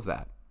simple as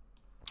that.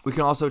 We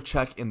can also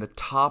check in the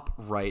top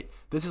right.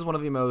 This is one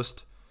of the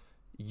most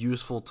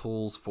useful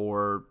tools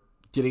for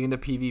getting into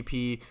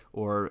PvP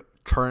or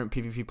current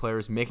PvP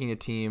players making a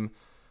team.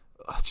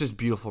 It's just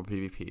beautiful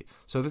PvP.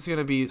 So this is going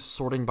to be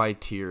sorting by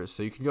tiers.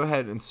 So you can go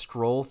ahead and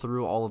scroll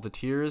through all of the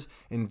tiers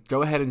and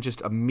go ahead and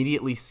just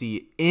immediately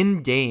see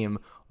in game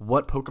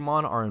what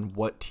Pokemon are in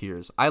what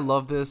tiers. I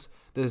love this.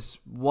 This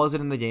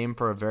wasn't in the game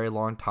for a very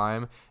long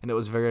time, and it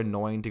was very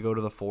annoying to go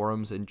to the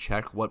forums and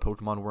check what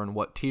Pokemon were in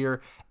what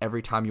tier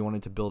every time you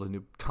wanted to build a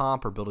new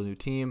comp or build a new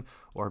team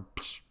or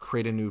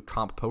create a new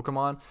comp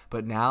Pokemon.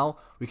 But now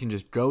we can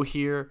just go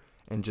here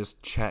and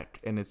just check,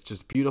 and it's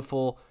just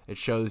beautiful. It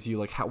shows you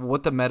like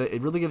what the meta,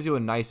 it really gives you a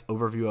nice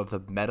overview of the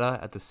meta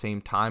at the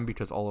same time,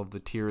 because all of the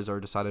tiers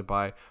are decided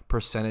by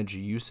percentage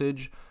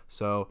usage.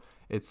 So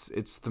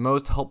it's the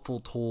most helpful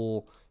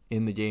tool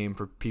in the game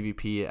for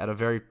PvP at a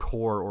very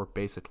core or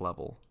basic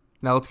level.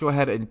 Now let's go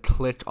ahead and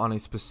click on a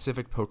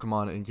specific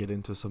Pokemon and get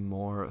into some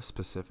more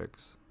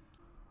specifics.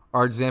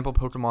 Our example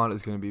Pokemon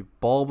is going to be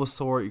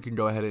Bulbasaur. You can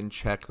go ahead and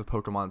check the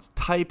Pokemon's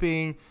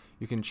typing.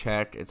 You can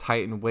check its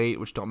height and weight,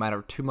 which don't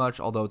matter too much,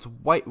 although its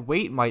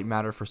weight might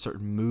matter for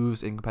certain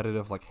moves in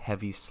competitive, like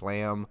Heavy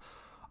Slam.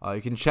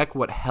 You can check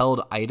what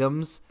held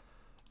items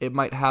it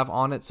might have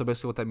on it. So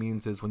basically what that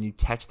means is when you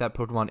catch that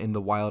Pokemon in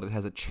the wild, it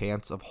has a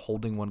chance of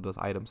holding one of those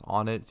items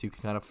on it. So you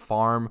can kind of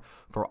farm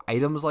for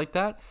items like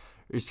that.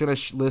 It's going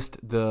to list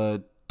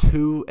the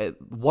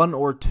one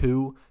or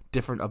two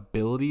different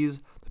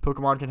abilities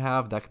Pokemon can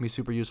have. That can be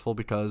super useful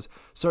because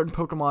certain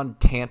Pokemon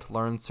can't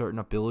learn certain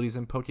abilities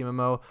in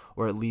PokeMMO,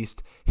 or at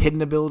least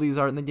hidden abilities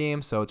are in the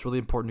game. So it's really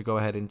important to go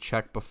ahead and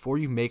check before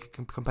you make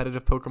a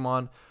competitive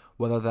Pokemon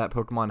whether that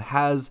Pokemon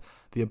has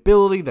the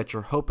ability that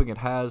you're hoping it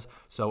has.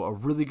 So a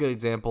really good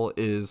example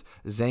is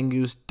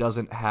Zangoose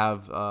doesn't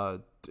have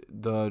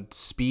the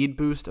speed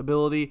boost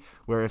ability,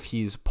 where if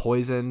he's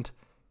poisoned,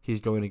 he's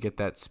going to get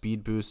that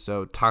speed boost.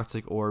 So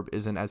Toxic Orb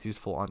isn't as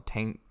useful on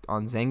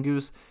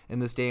Zangoose in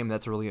this game.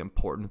 That's a really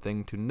important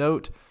thing to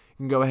note. You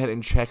can go ahead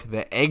and check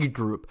the egg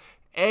group.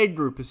 Egg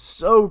group is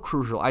so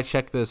crucial. I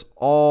check this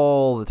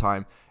all the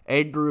time.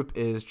 Egg group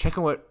is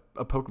checking what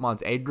a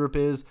Pokemon's egg group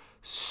is.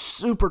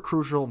 Super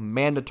crucial,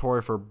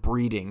 mandatory for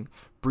breeding.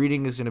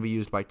 Breeding is going to be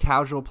used by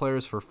casual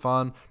players for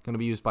fun, going to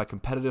be used by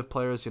competitive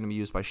players, going to be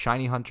used by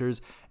shiny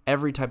hunters.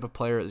 Every type of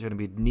player is going to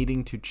be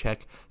needing to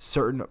check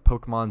certain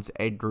Pokemon's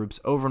egg groups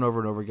over and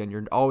over and over again.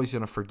 You're always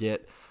going to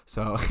forget,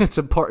 so it's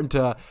important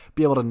to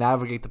be able to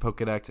navigate the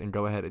Pokedex and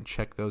go ahead and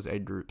check those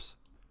egg groups.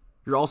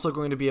 You're also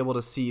going to be able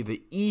to see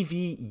the EV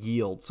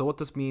yield. So what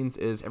this means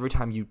is every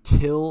time you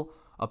kill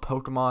a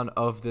Pokemon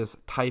of this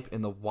type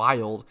in the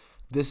wild,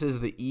 this is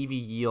the EV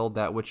yield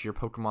that which your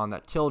Pokemon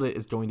that killed it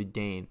is going to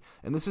gain.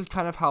 And this is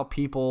kind of how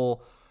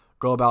people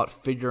go about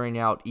figuring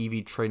out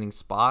EV training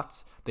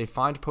spots. They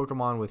find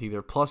Pokemon with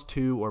either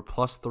 +2 or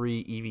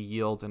 +3 EV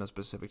yields in a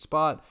specific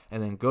spot,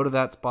 and then go to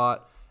that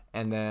spot,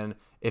 and then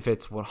if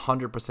it's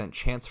 100%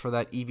 chance for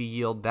that EV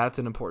yield, that's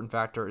an important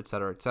factor,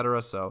 etc.,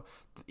 etc. So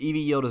the EV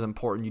yield is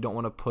important. You don't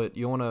want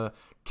to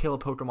kill a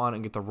Pokemon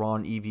and get the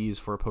wrong EVs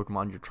for a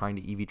Pokemon you're trying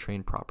to EV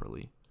train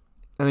properly.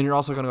 And then you're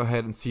also going to go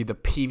ahead and see the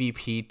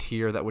PvP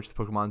tier that which the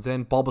Pokemon's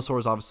in. Bulbasaur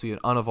is obviously an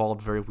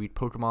unevolved, very weak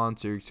Pokemon,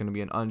 so you're going to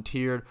be an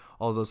untiered.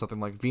 Although something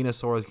like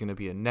Venusaur is going to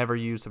be a never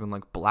used. Something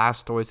like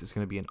Blastoise is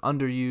going to be an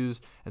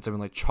underused. And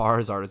something like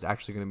Charizard is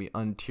actually going to be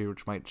untiered,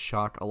 which might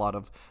shock a lot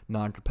of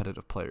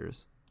non-competitive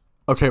players.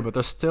 Okay, but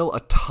there's still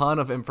a ton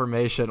of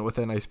information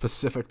within a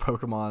specific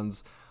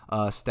Pokemon's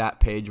stat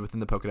page within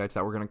the Pokedex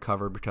that we're going to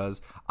cover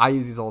because I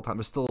use these all the time.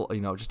 There's still,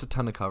 just a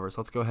ton to cover.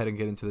 So let's go ahead and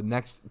get into the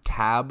next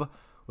tab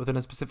within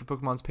a specific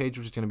Pokemon's page,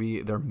 which is going to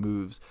be their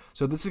moves.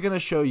 So this is going to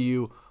show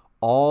you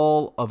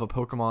all of a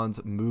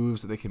Pokemon's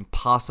moves that they can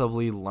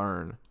possibly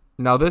learn.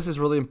 Now this is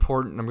really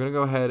important. I'm going to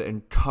go ahead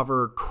and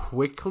cover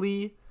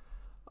quickly.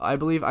 I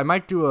believe I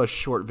might do a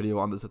short video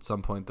on this at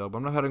some point though, but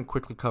I'm going to go ahead and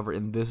quickly cover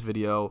in this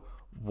video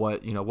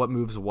what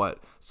moves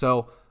what.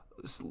 So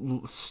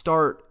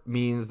start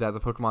means that the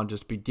Pokemon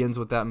just begins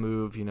with that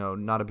move,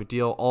 not a big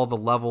deal. All the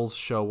levels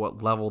show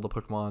what level the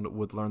Pokemon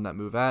would learn that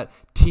move at.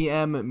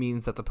 TM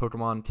means that the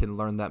Pokemon can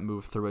learn that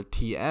move through a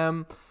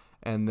TM,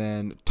 and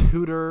then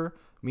tutor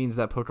means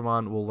that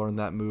Pokemon will learn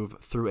that move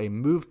through a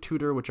move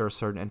tutor, which are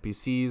certain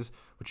NPCs,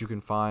 which you can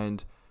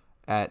find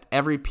at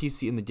every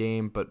PC in the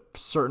game, but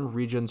certain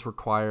regions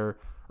require,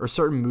 or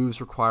certain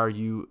moves require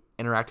you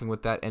interacting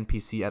with that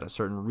NPC at a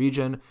certain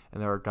region,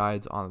 and there are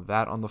guides on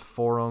that on the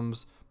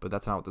forums, but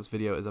that's not what this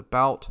video is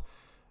about.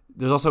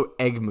 There's also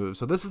egg moves.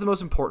 So this is the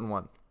most important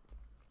one.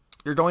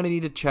 You're going to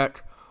need to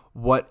check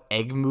what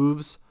egg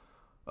moves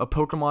a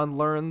Pokemon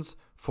learns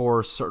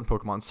for certain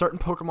Pokemon. Certain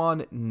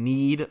Pokemon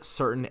need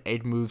certain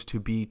egg moves to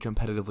be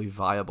competitively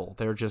viable.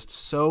 They're just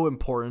so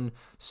important,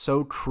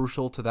 so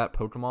crucial to that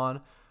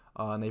Pokemon,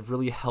 and they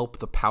really help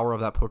the power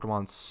of that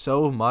Pokemon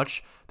so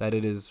much that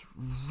it is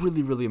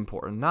really, really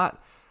important.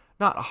 Not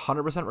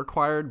 100%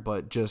 required,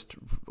 but just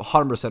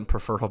 100%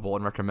 preferable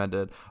and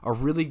recommended. A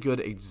really good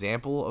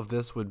example of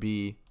this would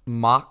be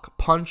Mach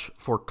Punch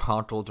for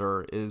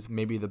Conkeldurr is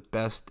maybe the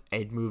best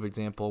egg move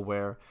example,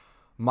 where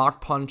Mach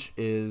Punch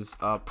is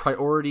a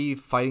priority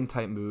fighting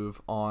type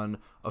move on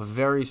a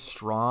very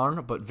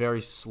strong but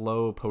very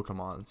slow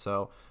Pokemon.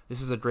 So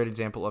this is a great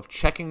example of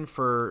checking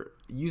for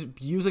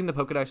using the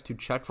Pokedex to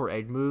check for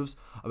egg moves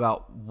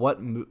about what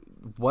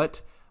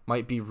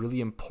might be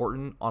really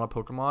important on a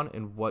Pokemon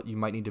and what you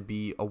might need to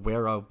be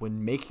aware of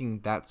when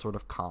making that sort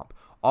of comp.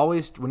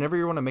 Always, whenever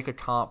you want to make a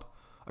comp,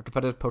 a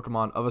competitive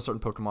Pokemon of a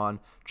certain Pokemon,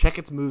 check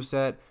its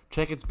moveset,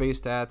 check its base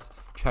stats,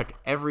 check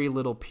every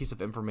little piece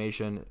of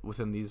information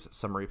within these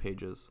summary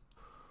pages.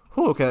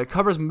 Whew, okay, that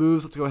covers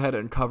moves. Let's go ahead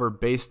and cover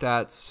base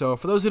stats. So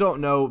for those who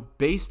don't know,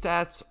 base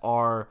stats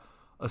are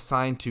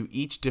assigned to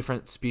each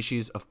different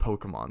species of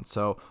Pokemon.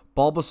 So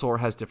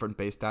Bulbasaur has different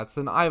base stats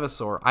than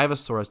Ivysaur.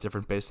 Ivysaur has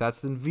different base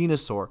stats than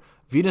Venusaur.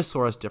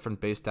 Venusaur has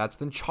different base stats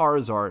than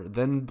Charizard,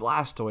 than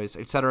Blastoise,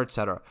 etc.,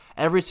 etc.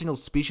 Every single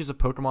species of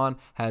Pokemon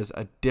has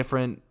a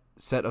different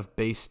set of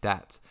base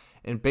stats.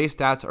 And base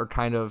stats are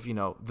kind of,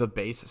 the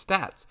base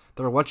stats.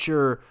 They're what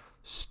your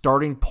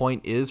starting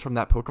point is from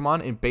that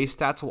Pokemon, and base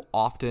stats will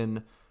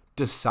often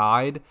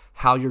decide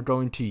how you're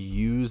going to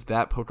use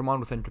that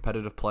Pokemon within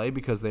competitive play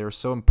because they are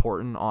so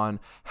important on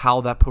how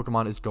that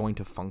Pokemon is going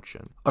to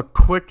function. A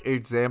quick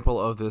example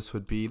of this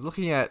would be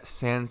looking at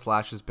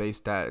Sandslash's base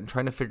stat and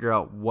trying to figure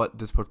out what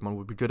this Pokemon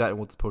would be good at and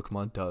what this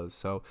Pokemon does.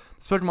 So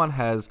this Pokemon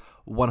has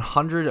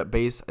 100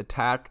 base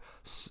attack,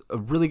 a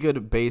really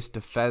good base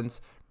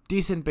defense,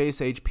 decent base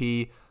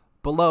HP,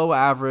 below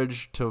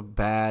average to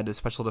bad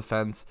special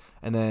defense,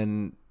 and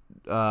then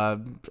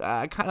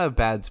kind of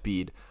bad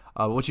speed.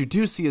 What you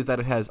do see is that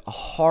it has a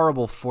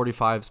horrible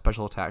 45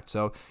 special attack.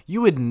 So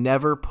you would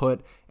never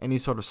put any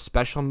sort of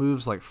special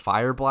moves like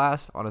Fire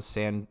Blast on a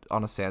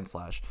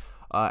Sandslash.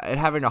 It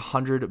having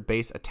 100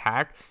 base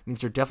attack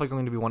means you're definitely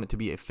going to want it to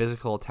be a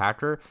physical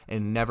attacker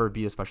and never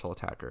be a special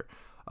attacker.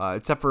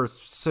 Except for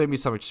maybe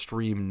some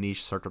extreme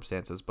niche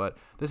circumstances. But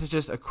this is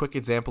just a quick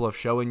example of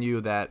showing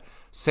you that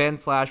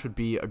Sandslash would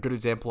be a good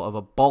example of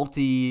a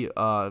bulky,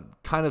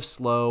 kind of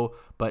slow,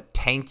 but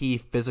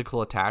tanky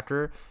physical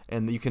attacker.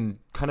 And you can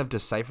kind of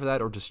decipher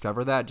that or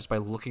discover that just by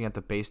looking at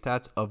the base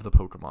stats of the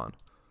Pokemon.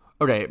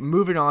 Okay,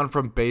 moving on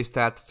from base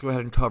stats, let's go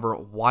ahead and cover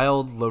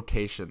wild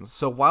locations.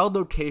 So wild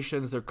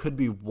locations, there could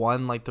be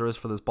one like there is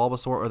for this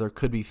Bulbasaur, or there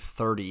could be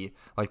 30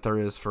 like there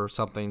is for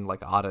something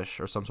like Oddish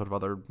or some sort of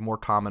other more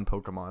common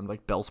Pokemon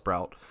like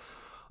Bellsprout.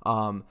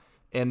 And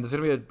there's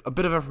going to be a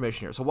bit of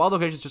information here. So wild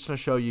locations is just going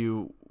to show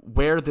you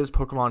where this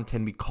Pokemon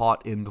can be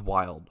caught in the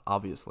wild,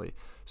 obviously.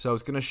 So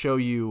it's going to show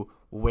you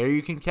where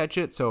you can catch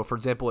it. So for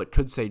example, it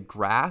could say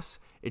grass.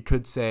 It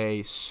could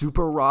say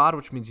Super Rod,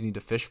 which means you need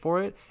to fish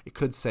for it. It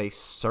could say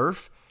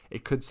surf.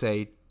 It could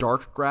say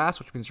dark grass,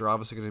 which means you're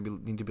obviously going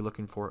to need to be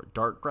looking for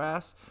dark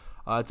grass.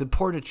 It's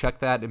important to check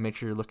that and make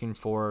sure you're looking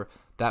for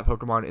that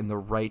Pokemon in the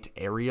right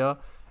area.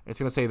 It's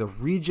going to say the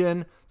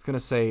region. It's going to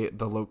say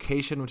the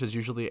location, which is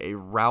usually a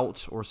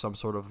route or some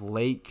sort of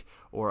lake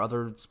or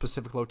other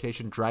specific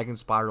location. Dragon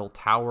Spiral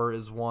Tower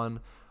is one.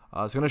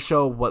 It's going to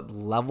show what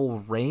level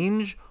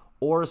range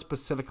or a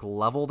specific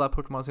level that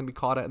Pokemon is going to be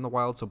caught at in the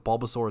wild. So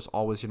Bulbasaur is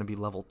always going to be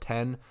level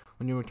 10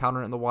 when you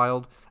encounter it in the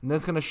wild. And then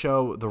it's going to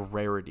show the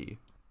rarity.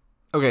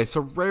 Okay,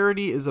 so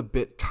rarity is a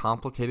bit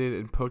complicated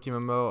in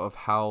PokeMMO of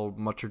how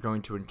much you're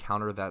going to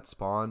encounter that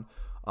spawn.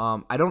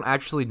 I don't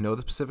actually know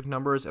the specific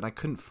numbers, and I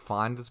couldn't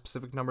find the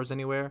specific numbers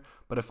anywhere.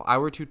 But if I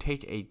were to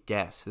take a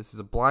guess, this is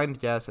a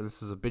blind guess, and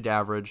this is a big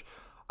average,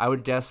 I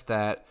would guess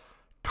that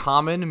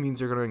common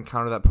means you're going to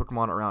encounter that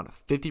Pokemon around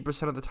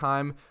 50% of the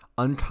time.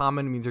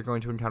 Uncommon means you're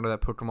going to encounter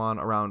that Pokemon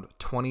around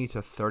 20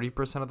 to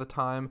 30% of the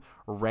time.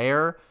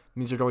 Rare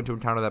means you're going to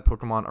encounter that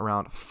Pokemon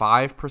around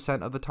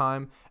 5% of the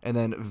time. And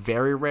then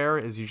very rare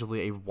is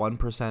usually a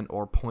 1%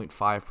 or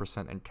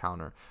 0.5%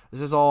 encounter.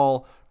 This is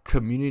all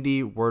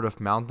community word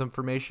of mouth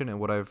information and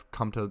what I've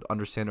come to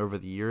understand over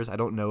the years. I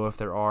don't know if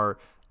there are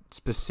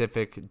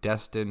specific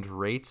destined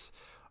rates.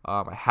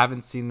 I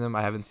haven't seen them.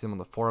 I haven't seen them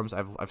on the forums.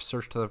 I've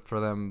searched for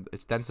them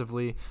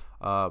extensively.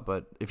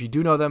 But if you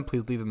do know them,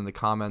 please leave them in the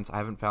comments. I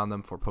haven't found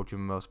them for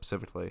PokeMMO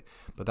specifically.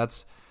 But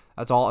that's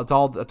all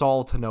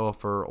to know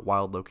for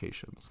wild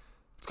locations.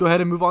 Let's go ahead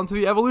and move on to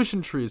the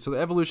evolution tree. So the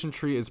evolution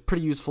tree is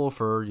pretty useful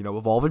for,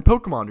 evolving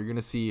Pokemon. You're going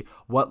to see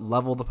what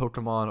level the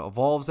Pokemon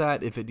evolves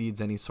at, if it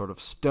needs any sort of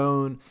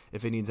stone,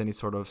 if it needs any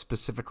sort of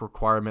specific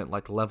requirement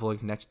like leveling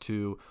next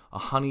to a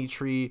honey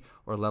tree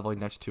or leveling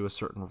next to a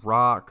certain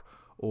rock,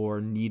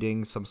 or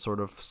needing some sort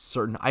of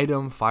certain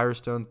item,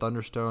 Firestone,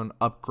 Thunderstone,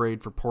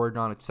 upgrade for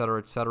Porygon, etc.,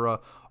 etc.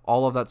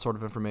 All of that sort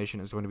of information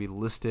is going to be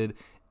listed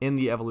in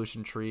the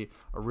evolution tree.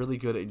 A really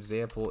good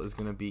example is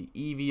going to be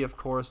Eevee, of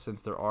course,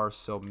 since there are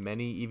so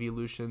many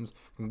evolutions.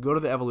 We can go to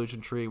the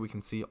evolution tree. We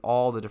can see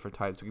all the different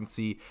types. We can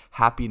see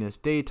happiness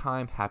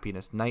daytime,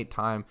 happiness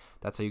nighttime.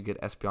 That's how you get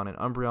Espeon and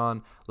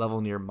Umbreon.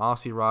 Level near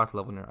Mossy Rock,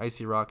 level near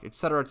Icy Rock,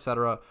 etc.,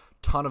 etc.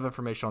 Ton of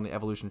information on the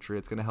evolution tree.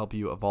 It's going to help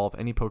you evolve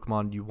any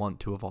Pokemon you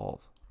want to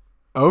evolve.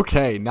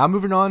 Okay, now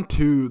moving on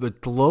to the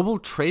global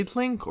trade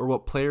link, or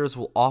what players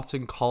will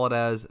often call it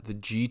as the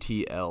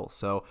GTL.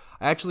 So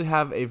I actually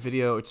have a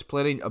video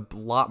explaining a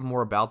lot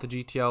more about the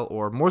GTL,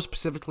 or more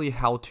specifically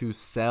how to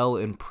sell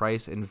and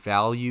price and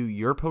value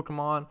your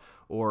Pokemon,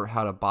 or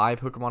how to buy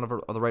Pokemon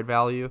of the right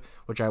value,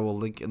 which I will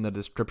link in the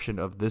description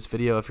of this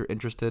video. If you're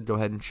interested, go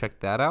ahead and check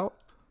that out.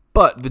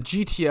 But the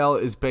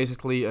GTL is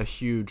basically a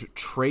huge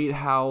trade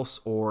house,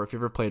 or if you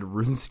ever played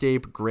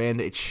RuneScape, Grand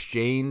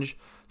Exchange,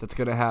 that's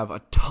going to have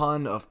a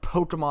ton of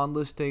Pokemon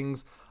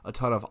listings, a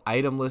ton of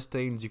item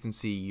listings. You can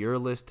see your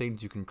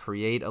listings. You can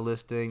create a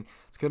listing.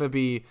 It's going to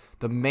be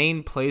the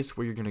main place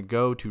where you're going to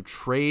go to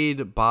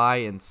trade, buy,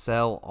 and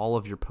sell all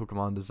of your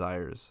Pokemon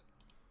desires.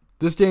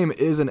 This game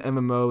is an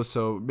MMO,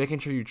 so making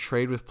sure you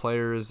trade with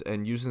players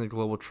and using the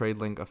global trade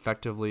link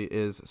effectively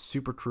is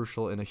super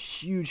crucial and a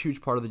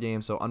huge part of the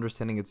game, so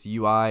understanding its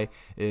UI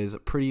is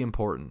pretty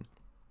important.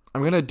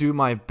 I'm going to do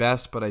my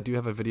best, but I do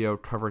have a video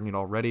covering it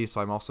already,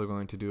 so I'm also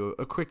going to do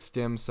a quick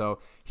skim. So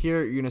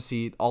here you're going to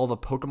see all the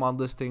Pokemon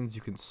listings.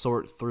 You can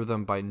sort through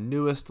them by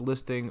newest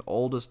listing,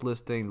 oldest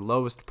listing,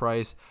 lowest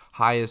price,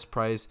 highest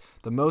price.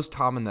 The most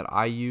common that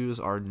I use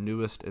are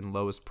newest and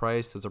lowest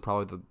price. Those are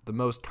probably the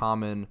most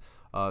common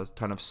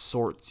kind of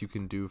sorts you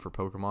can do for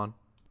Pokemon.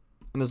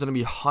 And there's going to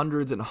be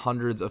hundreds and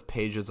hundreds of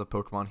pages of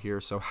Pokemon here.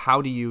 So how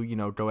do you,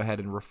 go ahead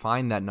and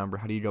refine that number?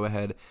 How do you go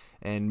ahead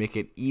and make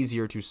it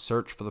easier to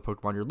search for the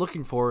Pokemon you're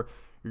looking for?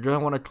 You're going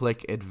to want to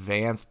click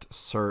advanced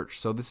search.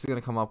 So this is going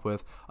to come up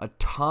with a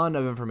ton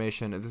of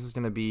information. This is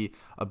going to be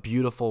a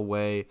beautiful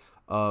way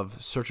of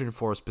searching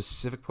for a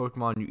specific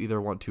Pokemon you either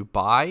want to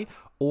buy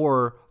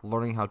or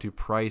learning how to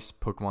price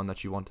Pokemon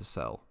that you want to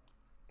sell.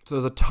 So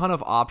there's a ton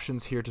of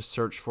options here to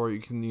search for. You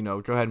can,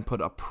 go ahead and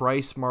put a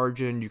price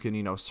margin. You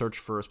can, search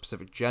for a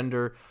specific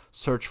gender,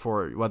 search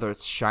for whether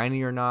it's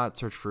shiny or not,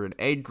 search for an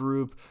age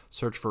group,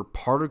 search for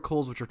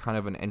particles, which are kind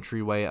of an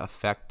entryway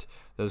effect.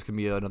 Those can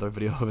be another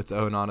video of its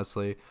own,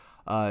 honestly.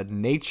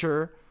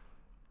 Nature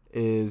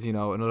is,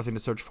 another thing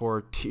to search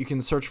for. You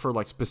can search for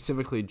like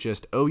specifically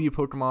just OU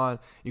Pokemon.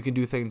 You can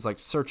do things like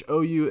search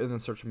OU and then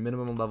search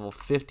minimum level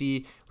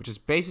 50, which is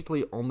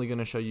basically only going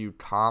to show you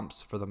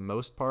comps for the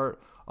most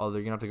part. Although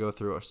you're going to have to go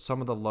through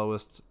some of the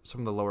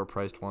lower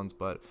priced ones,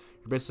 but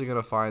you're basically going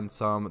to find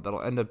some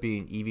that'll end up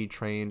being EV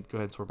trained. Go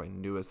ahead and sort by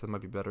newest. That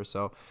might be better.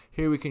 So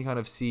here we can kind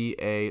of see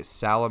a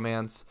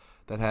Salamence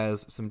that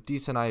has some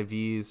decent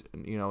IVs,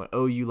 an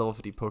OU level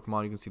 50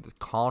 Pokemon. You can see the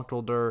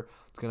Conkeldurr.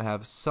 It's going to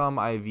have some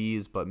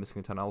IVs, but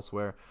missing a ton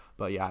elsewhere.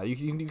 But yeah, you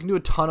can do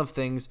a ton of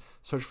things.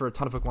 Search for a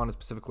ton of Pokemon in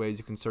specific ways.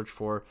 You can search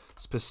for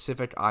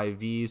specific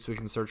IVs. So we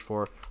can search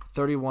for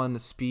 31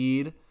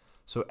 speed.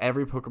 So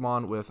every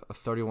Pokemon with a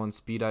 31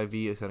 speed IV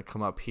is going to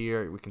come up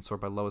here. We can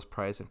sort by lowest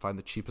price and find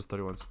the cheapest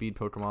 31 speed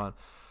Pokemon.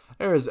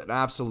 There is an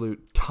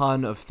absolute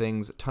ton of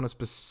things, a ton of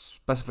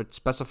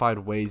specified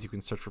ways you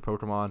can search for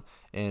Pokemon,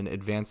 and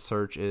advanced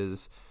search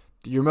is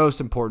your most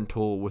important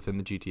tool within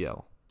the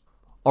GTL.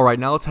 Alright,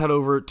 now let's head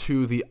over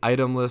to the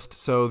item list.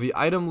 So the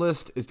item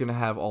list is going to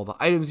have all the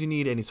items you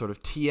need, any sort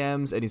of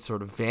TMs, any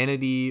sort of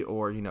vanity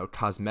or,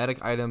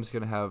 cosmetic items. It's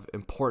going to have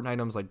important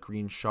items like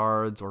green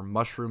shards or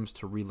mushrooms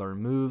to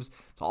relearn moves.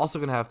 It's also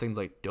going to have things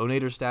like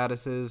donator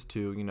statuses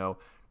to,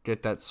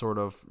 get that sort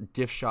of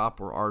gift shop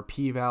or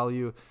RP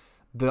value.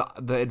 The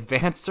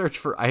advanced search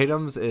for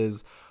items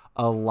is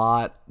a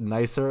lot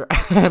nicer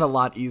and a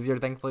lot easier.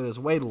 Thankfully, there's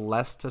way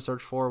less to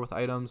search for with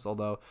items,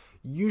 although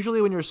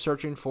usually when you're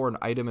searching for an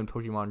item in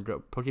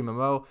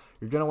PokeMMO,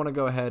 you're going to want to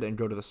go ahead and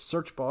go to the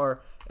search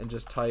bar and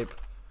just type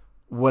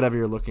whatever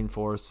you're looking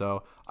for.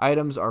 So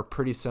items are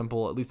pretty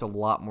simple, at least a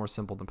lot more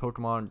simple than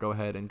Pokemon. Go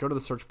ahead and go to the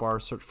search bar,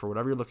 search for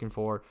whatever you're looking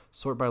for,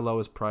 sort by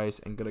lowest price,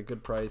 and get a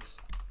good price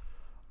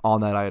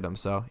on that item.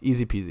 So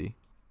easy peasy.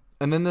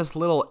 And then this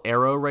little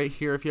arrow right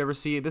here, if you ever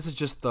see it, this is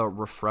just the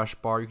refresh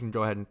bar. You can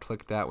go ahead and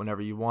click that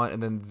whenever you want.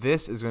 And then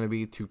this is going to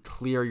be to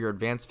clear your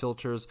advanced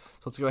filters.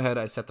 So let's go ahead.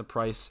 I set the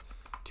price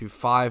to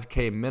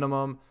 5K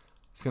minimum.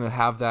 It's going to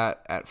have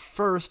that at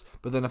first,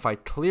 but then if I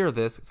clear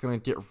this, it's going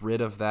to get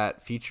rid of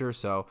that feature.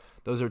 So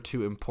those are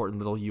two important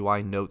little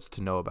UI notes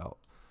to know about.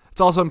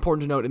 It's also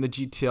important to note in the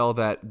GTL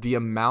that the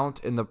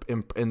amount and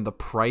the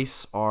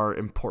price are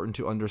important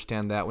to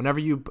understand that whenever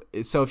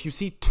so if you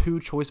see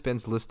two choice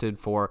bands listed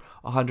for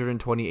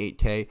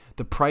 128K,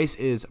 the price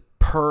is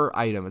per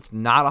item. It's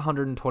not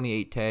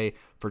 128K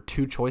for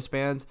two choice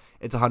bands.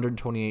 It's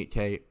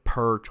 128K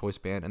per choice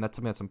band, and that's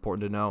something that's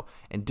important to know.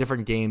 And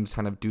different games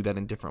kind of do that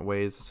in different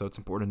ways, so it's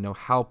important to know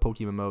how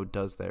PokeMMO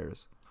does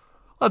theirs.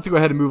 Let's go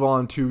ahead and move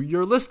on to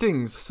your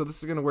listings. So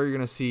this is where you're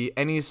going to see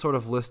any sort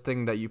of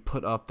listing that you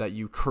put up that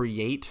you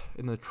create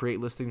in the create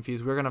listing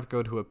fees. We're going to have to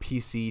go to a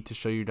PC to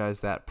show you guys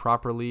that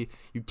properly.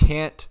 You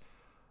can't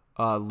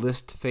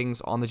list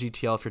things on the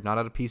GTL if you're not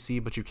at a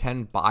PC, but you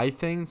can buy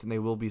things and they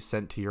will be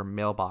sent to your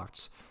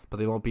mailbox, but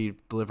they won't be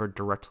delivered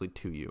directly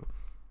to you.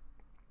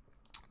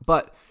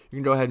 But you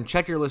can go ahead and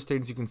check your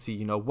listings. You can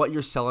see, what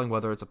you're selling,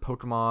 whether it's a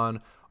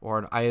Pokemon or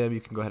an item.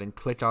 You can go ahead and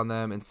click on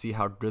them and see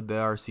how good they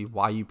are, see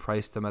why you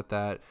priced them at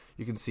that.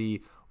 You can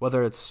see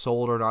whether it's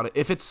sold or not.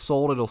 If it's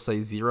sold, it'll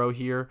say 0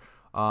 here.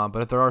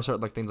 But if there are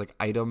certain things like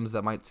items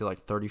that might say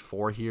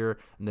 34 here,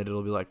 and then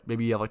it'll be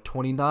maybe you have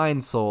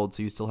 29 sold,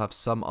 so you still have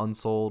some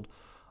unsold.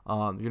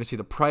 You're gonna see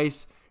the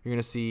price. You're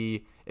gonna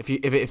see if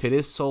it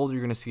is sold,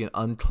 you're gonna see an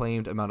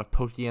unclaimed amount of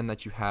Pokeyen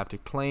that you have to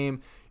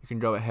claim. You can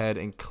go ahead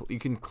and you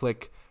can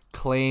click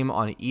claim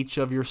on each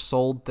of your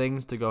sold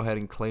things to go ahead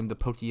and claim the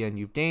Pokeyen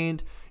you've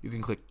gained. You can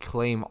click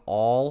claim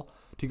all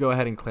to go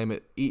ahead and claim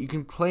it. You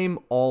can claim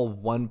all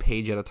one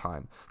page at a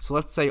time. So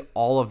let's say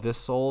all of this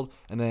sold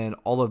and then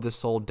all of this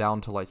sold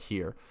down to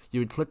here. You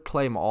would click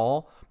claim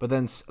all, but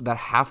then that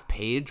half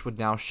page would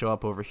now show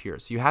up over here.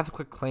 So you have to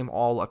click claim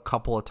all a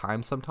couple of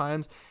times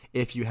sometimes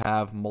if you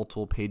have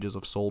multiple pages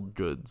of sold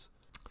goods.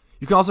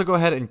 You can also go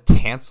ahead and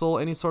cancel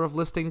any sort of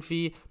listing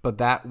fee, but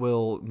that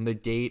will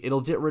it'll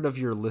get rid of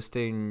your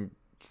listing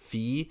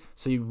fee,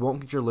 so you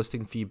won't get your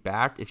listing fee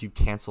back if you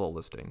cancel a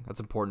listing. That's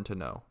important to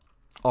know.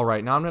 All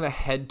right, now I'm going to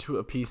head to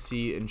a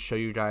PC and show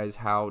you guys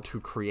how to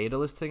create a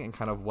listing and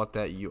kind of what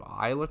that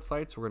UI looks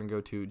like. So we're going to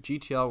go to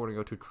GTL, we're going to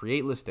go to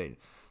create listing.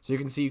 So you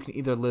can see you can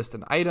either list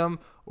an item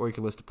or you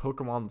can list a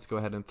Pokemon. Let's go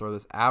ahead and throw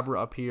this Abra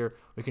up here.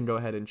 We can go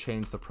ahead and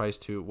change the price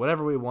to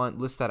whatever we want,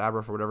 list that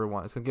Abra for whatever we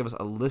want. It's going to give us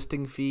a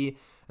listing fee,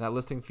 and that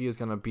listing fee is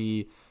going to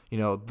be,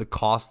 the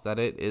cost that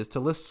it is to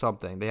list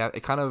something.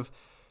 It kind of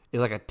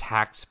is like a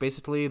tax,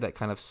 basically, that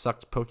kind of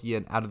sucks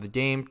Pokeyen out of the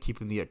game,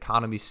 keeping the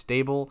economy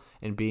stable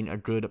and being a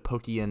good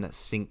Pokeyen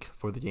sink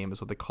for the game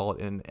is what they call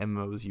it in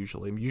MMOs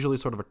usually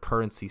sort of a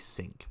currency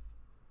sink.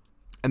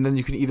 And then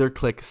you can either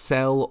click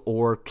sell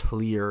or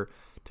clear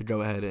to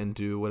go ahead and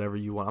do whatever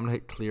you want. I'm going to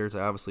hit clear because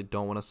I obviously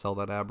don't want to sell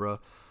that Abra.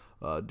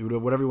 Do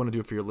whatever you want to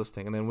do for your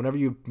listing. And then whenever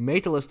you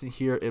make a listing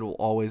here, it will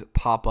always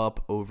pop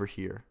up over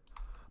here.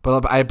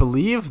 But I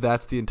believe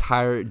that's the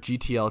entire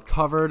GTL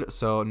covered,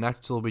 so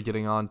next we'll be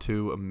getting on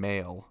to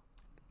mail.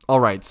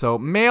 Alright, so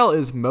mail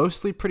is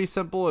mostly pretty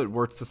simple. It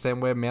works the same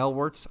way mail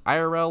works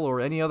IRL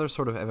or any other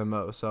sort of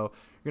MMO. So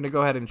you're going to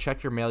go ahead and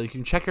check your mail. You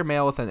can check your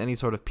mail within any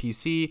sort of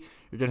PC.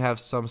 You're going to have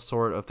some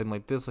sort of thing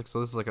like this. So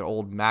this is like an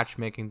old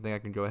matchmaking thing. I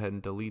can go ahead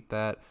and delete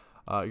that.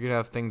 You're going to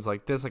have things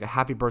like this, like a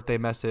happy birthday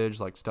message,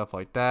 like stuff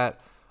like that.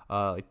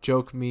 Like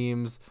joke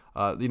memes,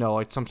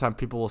 like sometimes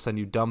people will send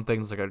you dumb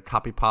things like a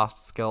copy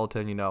pasta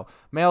skeleton,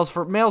 mails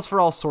for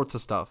all sorts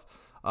of stuff.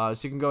 So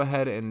you can go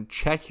ahead and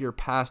check your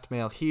past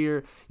mail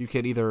here. You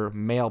can either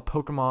mail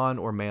Pokemon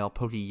or mail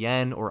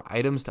Pokeyen or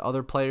items to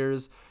other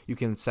players. You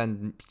can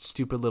send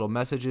stupid little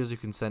messages. You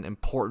can send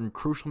important,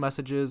 crucial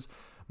messages.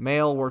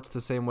 Mail works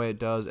the same way it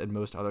does in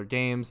most other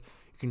games.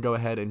 You can go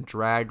ahead and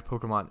drag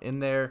Pokemon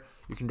in there.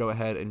 You can go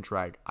ahead and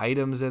drag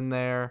items in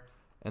there.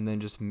 And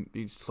then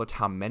you select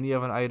how many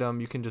of an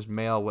item. You can just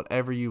mail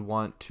whatever you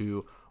want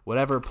to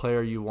whatever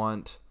player you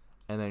want,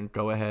 and then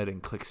go ahead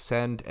and click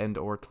send and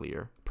or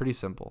clear. Pretty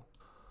simple.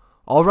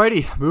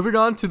 Alrighty, moving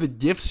on to the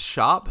gifts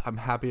shop. I'm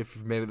happy if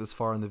you've made it this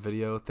far in the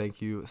video.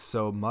 Thank you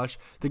so much.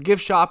 The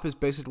gift shop is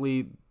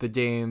basically the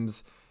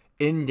game's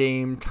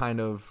in-game kind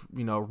of,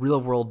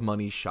 real-world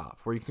money shop,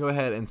 where you can go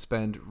ahead and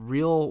spend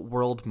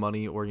real-world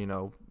money or,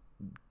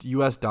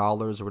 US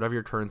dollars or whatever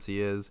your currency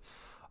is,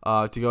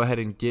 to go ahead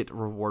and get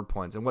reward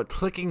points. And what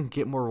clicking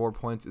get more reward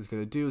points is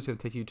going to do is going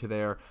to take you to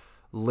their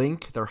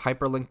link, their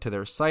hyperlink to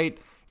their site.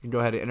 You can go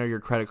ahead and enter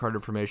your credit card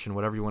information,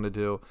 whatever you want to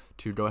do,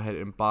 to go ahead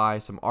and buy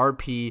some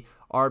RP.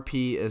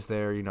 RP is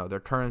their, their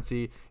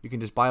currency. You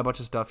can just buy a bunch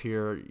of stuff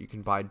here. You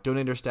can buy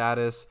donator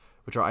status,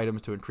 which are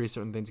items to increase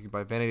certain things. You can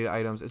buy vanity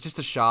items. It's just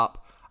a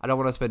shop. I don't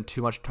want to spend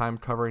too much time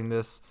covering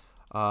this.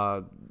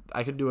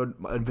 I could do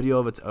a video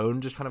of its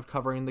own just kind of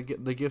covering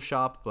the gift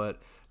shop,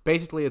 but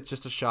basically it's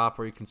just a shop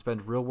where you can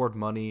spend real world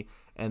money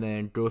and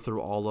then go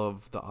through all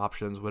of the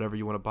options. Whatever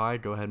you want to buy,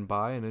 go ahead and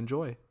buy and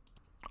enjoy.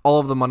 All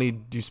of the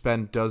money you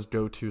spend does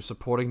go to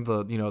supporting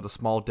the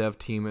small dev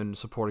team and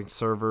supporting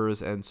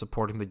servers and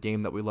supporting the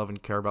game that we love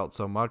and care about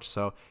so much.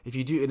 So if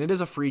you do, and it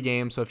is a free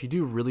game, so if you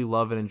do really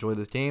love and enjoy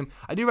this game,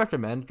 I do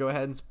recommend go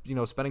ahead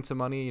and spending some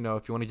money.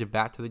 If you want to give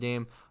back to the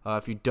game.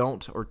 If you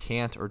don't or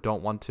can't or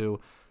don't want to,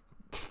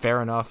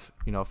 fair enough.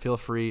 Feel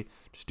free.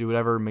 Just do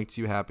whatever makes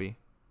you happy.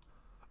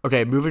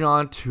 Okay, moving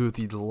on to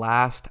the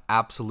last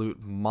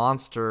absolute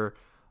monster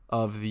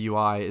of the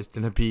UI is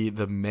going to be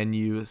the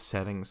menu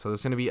settings. So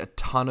there's going to be a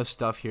ton of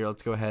stuff here.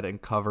 Let's go ahead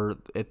and cover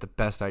it the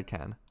best I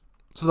can.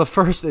 So the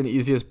first and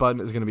easiest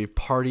button is going to be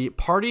party.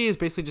 Party is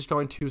basically just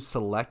going to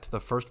select the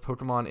first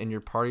Pokemon in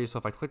your party. So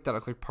if I click that, I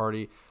click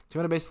party. It's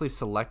going to basically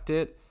select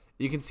it.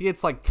 You can see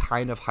it's like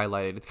kind of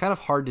highlighted. It's kind of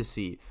hard to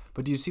see,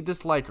 but do you see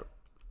this like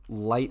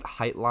light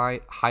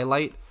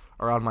highlight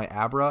around my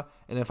Abra?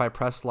 And if I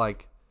press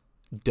like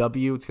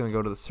W, it's going to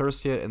go to the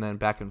Surskit and then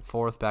back and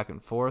forth, back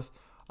and forth.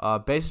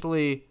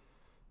 Basically,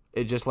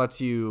 it just lets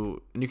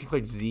you, and you can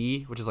click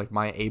Z, which is like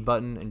my A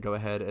button, and go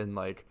ahead and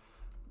like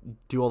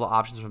do all the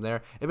options from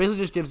there. It basically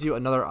just gives you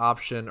another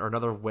option or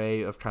another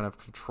way of kind of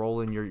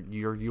controlling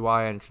your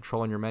UI and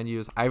controlling your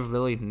menus. I've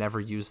really never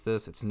used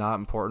this. It's not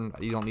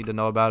important. You don't need to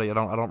know about it. I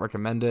don't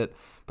recommend it,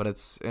 but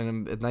it's a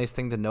nice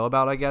thing to know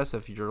about, I guess,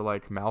 if your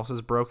like mouse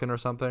is broken or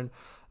something.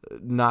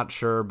 Not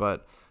sure,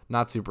 but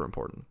not super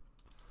important.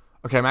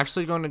 Okay, I'm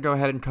actually going to go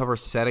ahead and cover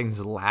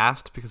settings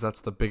last because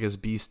that's the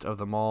biggest beast of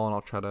them all, and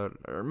I'll try to,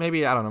 or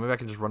maybe, I don't know, maybe I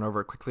can just run over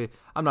it quickly.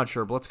 I'm not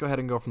sure, but let's go ahead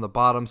and go from the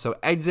bottom. So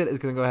exit is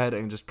going to go ahead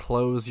and just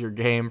close your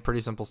game.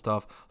 Pretty simple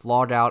stuff.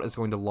 Log out is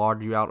going to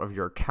log you out of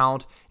your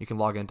account. You can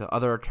log into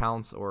other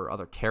accounts or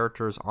other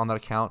characters on that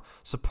account.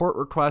 Support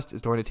request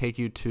is going to take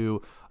you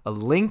to a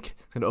link.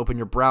 It's going to open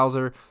your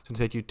browser. It's going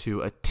to take you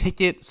to a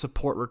ticket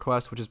support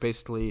request, which is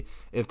basically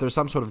if there's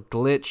some sort of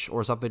glitch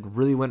or something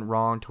really went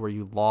wrong to where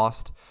you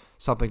lost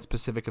something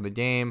specific in the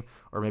game,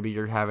 or maybe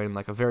you're having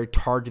like a very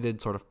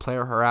targeted sort of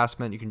player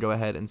harassment, you can go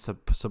ahead and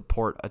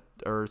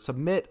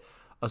submit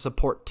a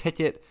support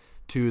ticket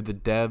to the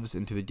devs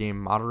and to the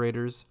game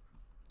moderators.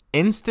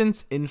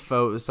 Instance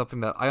info is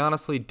something that I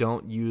honestly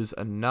don't use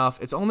enough.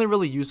 It's only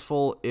really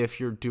useful if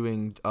you're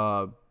doing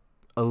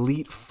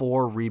Elite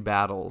Four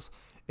rebattles,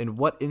 and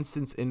what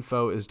instance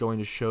info is going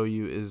to show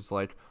you is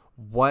like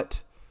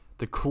what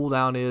the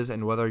cooldown is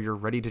and whether you're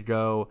ready to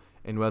go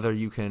and whether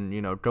you can,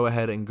 go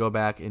ahead and go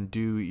back and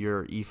do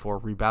your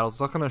E4 rebattles.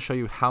 It's not going to show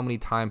you how many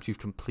times you've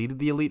completed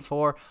the Elite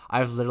Four.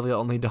 I've literally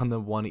only done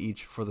them one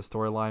each for the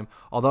storyline.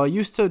 Although I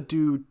used to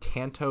do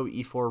Kanto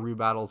E4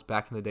 rebattles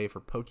back in the day for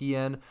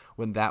PokeMMO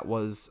when that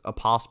was a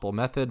possible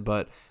method,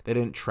 but they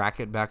didn't track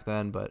it back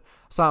then. But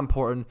it's not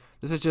important.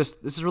 This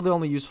is really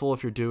only useful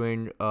if you're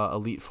doing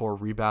Elite Four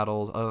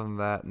rebattles. Other than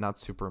that, not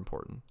super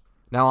important.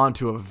 Now on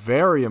to a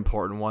very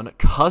important one,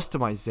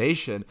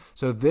 customization.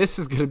 So this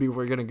is going to be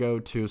where you're going to go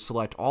to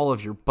select all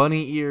of your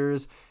bunny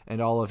ears and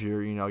all of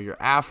your, your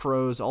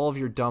afros, all of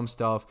your dumb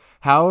stuff.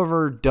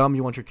 However dumb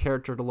you want your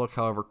character to look,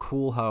 however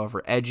cool,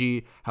 however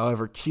edgy,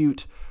 however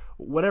cute,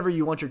 whatever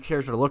you want your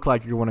character to look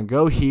like, you want to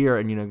go here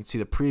and, you can see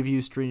the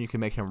preview screen. You can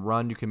make him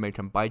run, you can make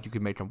him bite, you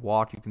can make him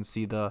walk. You can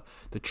see the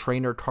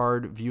trainer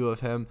card view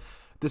of him.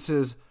 This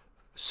is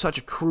such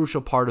a crucial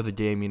part of the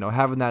game,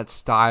 having that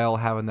style,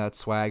 having that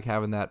swag,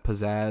 having that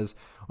pizzazz,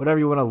 whatever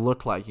you want to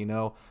look like,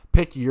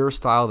 pick your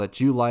style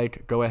that you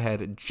like, go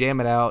ahead, jam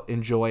it out,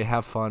 enjoy,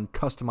 have fun,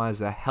 customize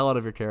the hell out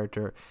of your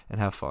character, and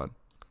have fun.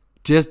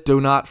 Just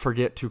do not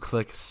forget to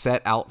click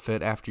set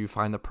outfit after you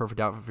find the perfect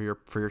outfit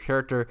for your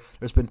character.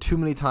 There's been too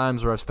many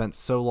times where I've spent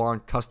so long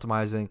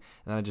customizing,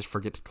 and then I just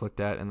forget to click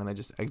that, and then I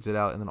just exit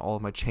out, and then all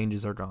of my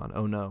changes are gone.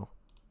 Oh no.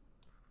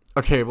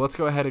 Okay, well, let's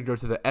go ahead and go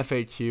to the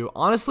FAQ.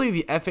 Honestly,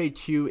 the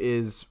FAQ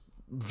is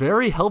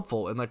very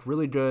helpful and like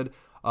really good.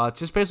 It's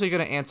just basically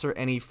going to answer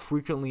any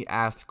frequently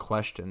asked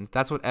questions.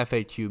 That's what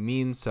FAQ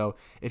means. So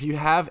if you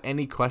have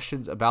any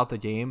questions about the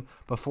game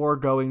before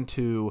going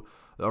to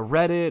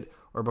Reddit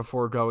or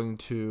before going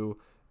to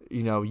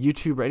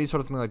YouTube or any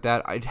sort of thing like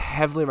that, I'd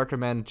heavily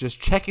recommend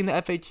just checking the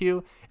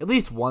FAQ at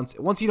least once.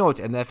 Once you know it's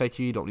in the FAQ,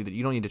 you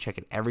don't need to check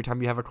it every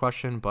time you have a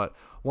question, but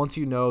once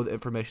you know the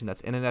information that's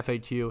in an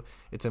FAQ,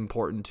 it's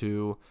important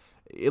to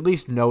at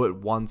least know it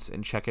once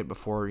and check it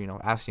before,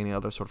 asking any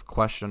other sort of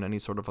question, any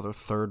sort of other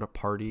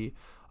third-party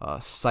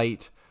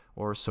site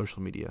or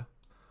social media.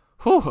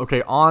 Whew,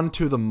 okay, on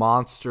to the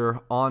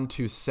monster, on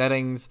to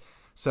settings.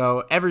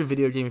 So every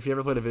video game, if you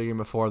ever played a video game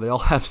before, they all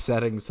have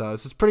settings. So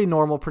this is pretty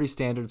normal, pretty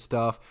standard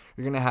stuff.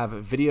 You're going to have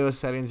video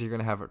settings. You're going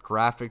to have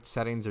graphic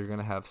settings. You're going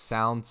to have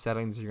sound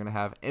settings. You're going to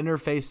have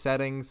interface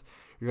settings.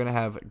 You're going to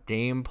have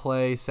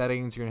gameplay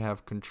settings. You're going to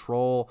have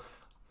control,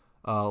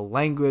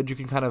 language. You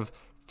can kind of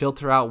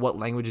filter out what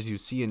languages you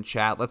see in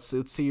chat. Let's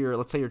say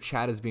your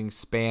chat is being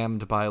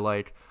spammed by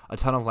like a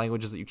ton of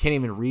languages that you can't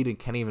even read and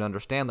can't even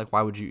understand. Like,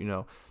 why would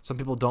you, some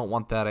people don't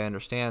want that, I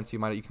understand. So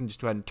you can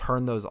just go ahead and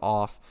turn those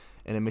off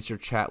and it makes your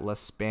chat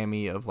less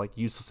spammy of like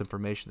useless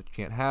information that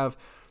you can't have.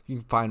 You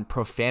can find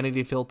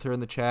profanity filter in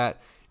the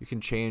chat. You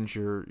can change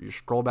your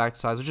scroll back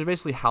size, which is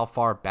basically how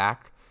far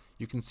back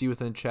you can see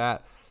within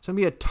chat. So there's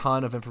going to be a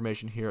ton of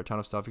information here, a ton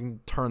of stuff. You can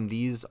turn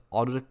these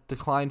auto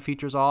decline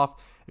features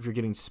off if you're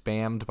getting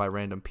spammed by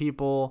random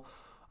people.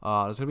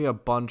 There's going to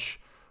be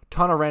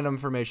ton of random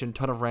information,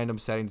 ton of random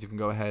settings. You can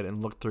go ahead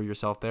and look through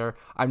yourself there.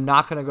 I'm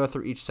not going to go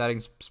through each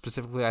setting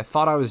specifically. I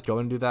thought I was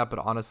going to do that, but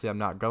honestly, I'm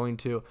not going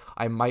to.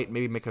 I might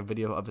maybe make a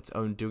video of its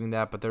own doing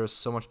that, but there's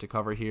so much to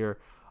cover here.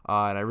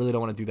 And I really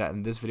don't want to do that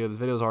in this video. This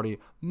video is already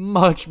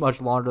much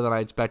longer than I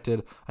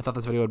expected. I thought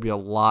this video would be a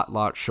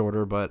lot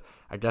shorter, but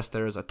I guess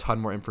there's a ton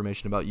more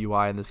information about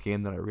UI in this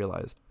game than I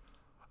realized.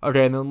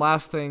 Okay, and then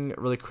last thing,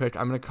 really quick,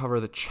 I'm going to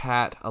cover the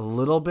chat a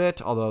little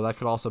bit, although that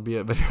could also be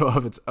a video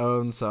of its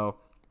own. So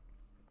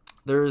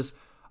there's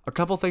a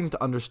couple things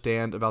to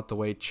understand about the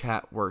way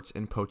chat works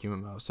in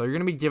PokeMMO. So you're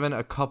going to be given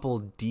a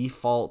couple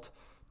default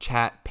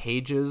chat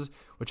pages,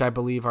 which I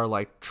believe are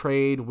like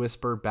trade,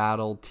 whisper,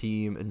 battle,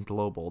 team, and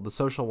global. The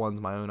social one's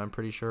my own, I'm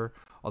pretty sure,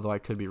 although I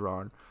could be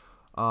wrong.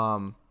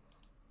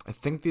 I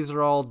think these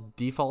are all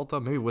default though.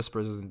 Maybe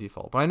whispers isn't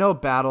default, but I know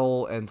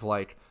battle and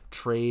like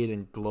trade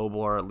and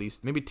global are at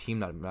least, maybe team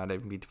not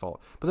even be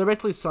default, but they're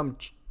basically some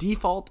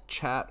default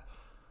chat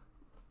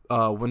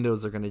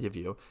windows they're going to give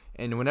you.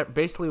 And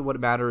basically what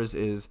matters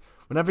is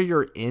whenever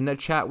you're in a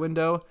chat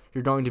window,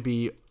 you're going to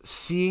be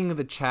seeing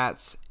the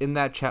chats in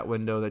that chat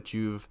window that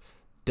you've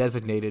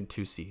designated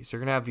to see. So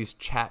you're going to have these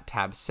chat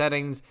tab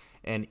settings,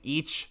 and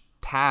each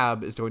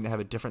tab is going to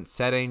have a different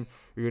setting.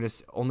 You're going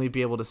to only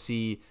be able to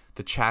see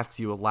the chats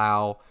you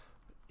allow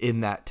in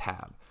that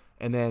tab.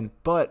 And then,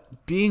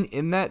 but being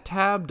in that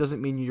tab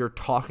doesn't mean you're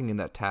talking in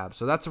that tab.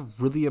 So that's a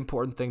really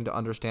important thing to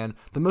understand.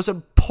 The most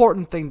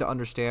important thing to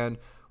understand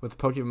with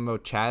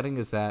PokeMMO chatting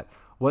is that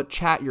what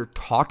chat you're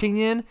talking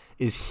in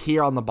is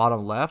here on the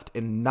bottom left,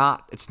 and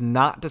it's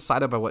not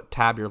decided by what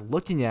tab you're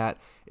looking at.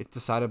 It's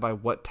decided by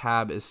what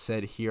tab is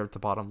said here at the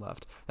bottom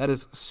left. That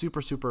is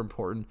super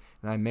important,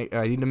 and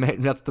I need to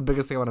make that's the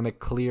biggest thing I want to make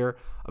clear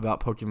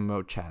about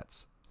PokeMMO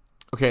chats.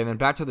 Okay, and then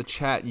back to the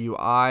chat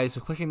UI. So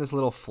clicking this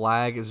little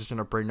flag is just going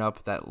to bring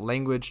up that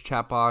language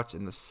chat box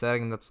in the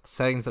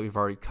settings that we've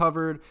already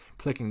covered.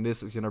 Clicking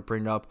this is going to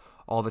bring up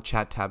all the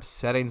chat tab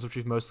settings, which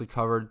we've mostly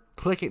covered.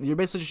 You're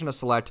basically just going to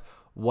select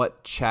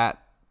what chat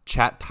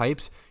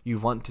types you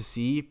want to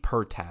see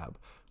per tab.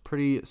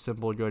 Pretty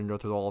simple. Go ahead and go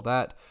through all of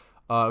that.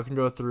 We can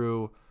go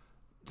through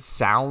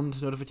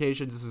sound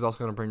notifications. This is also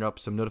going to bring up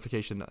some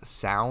notification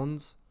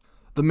sounds.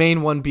 The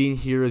main one being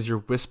here is your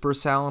whisper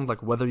sound,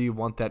 like whether you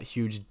want that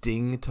huge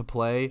ding to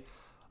play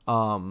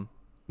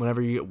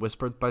whenever you get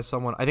whispered by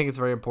someone. I think it's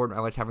very important.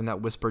 I like having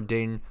that whisper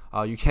ding.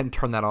 You can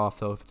turn that off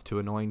though if it's too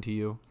annoying to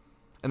you.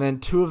 And then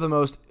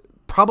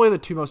probably the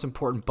two most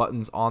important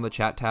buttons on the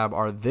chat tab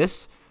are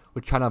this,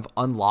 which kind of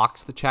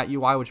unlocks the chat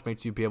UI, which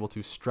makes you be able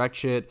to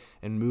stretch it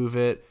and move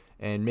it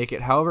and make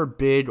it however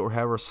big or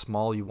however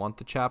small you want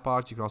the chat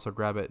box. You can also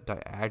grab it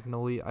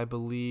diagonally, I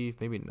believe.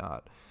 Maybe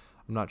not.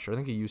 I'm not sure. I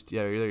think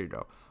yeah, there you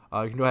go.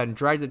 You can go ahead and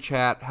drag the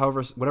chat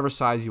whatever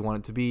size you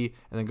want it to be,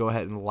 and then go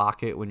ahead and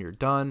lock it when you're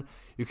done.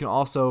 You can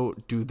also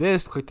do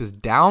this, click this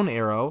down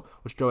arrow,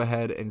 which go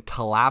ahead and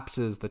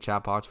collapses the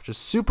chat box, which is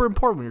super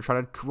important when you're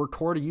trying to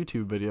record a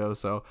YouTube video.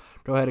 So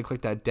go ahead and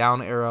click that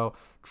down arrow,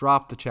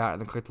 drop the chat,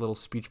 and then click the little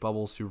speech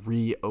bubbles to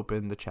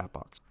reopen the chat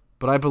box.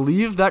 But I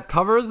believe that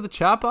covers the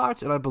chat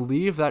box, and I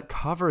believe that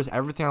covers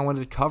everything I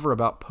wanted to cover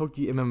about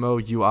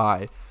PokeMMO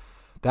UI.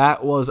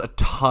 That was a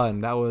ton.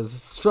 That was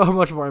so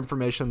much more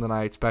information than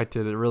I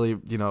expected. It really,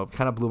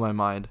 kind of blew my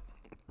mind.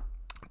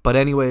 But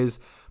anyways,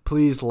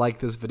 please like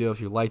this video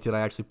if you liked it. I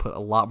actually put a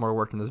lot more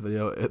work in this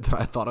video than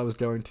I thought I was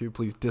going to.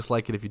 Please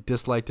dislike it if you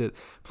disliked it.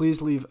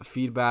 Please leave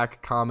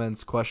feedback,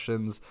 comments,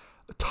 questions,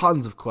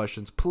 tons of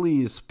questions.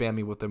 Please spam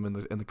me with them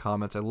in the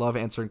comments. I love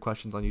answering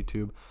questions on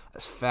YouTube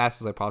as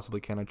fast as I possibly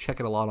can. I check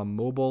it a lot on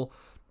mobile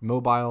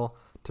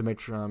to make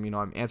sure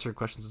I'm answering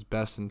questions as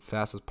best and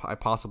fast as I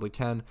possibly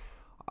can.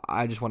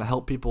 I just want to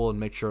help people and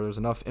make sure there's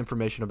enough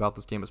information about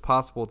this game as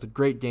possible. It's a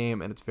great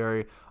game, and it's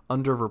very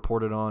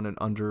underreported on and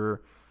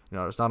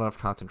there's not enough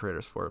content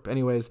creators for it. But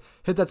anyways,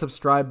 hit that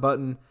subscribe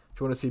button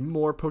if you want to see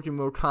more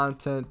PokeMMO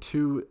content.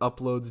 2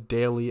 uploads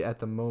daily at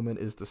the moment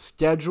is the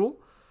schedule.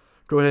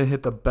 Go ahead and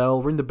hit the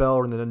bell, ring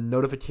the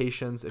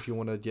notifications if you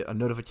want to get a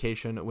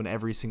notification when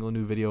every single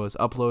new video is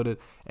uploaded.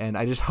 And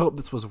I just hope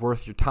this was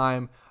worth your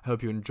time. I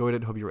hope you enjoyed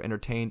it. I hope you were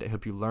entertained. I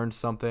hope you learned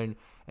something.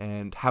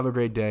 And have a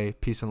great day.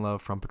 Peace and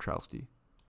love from Petrowski.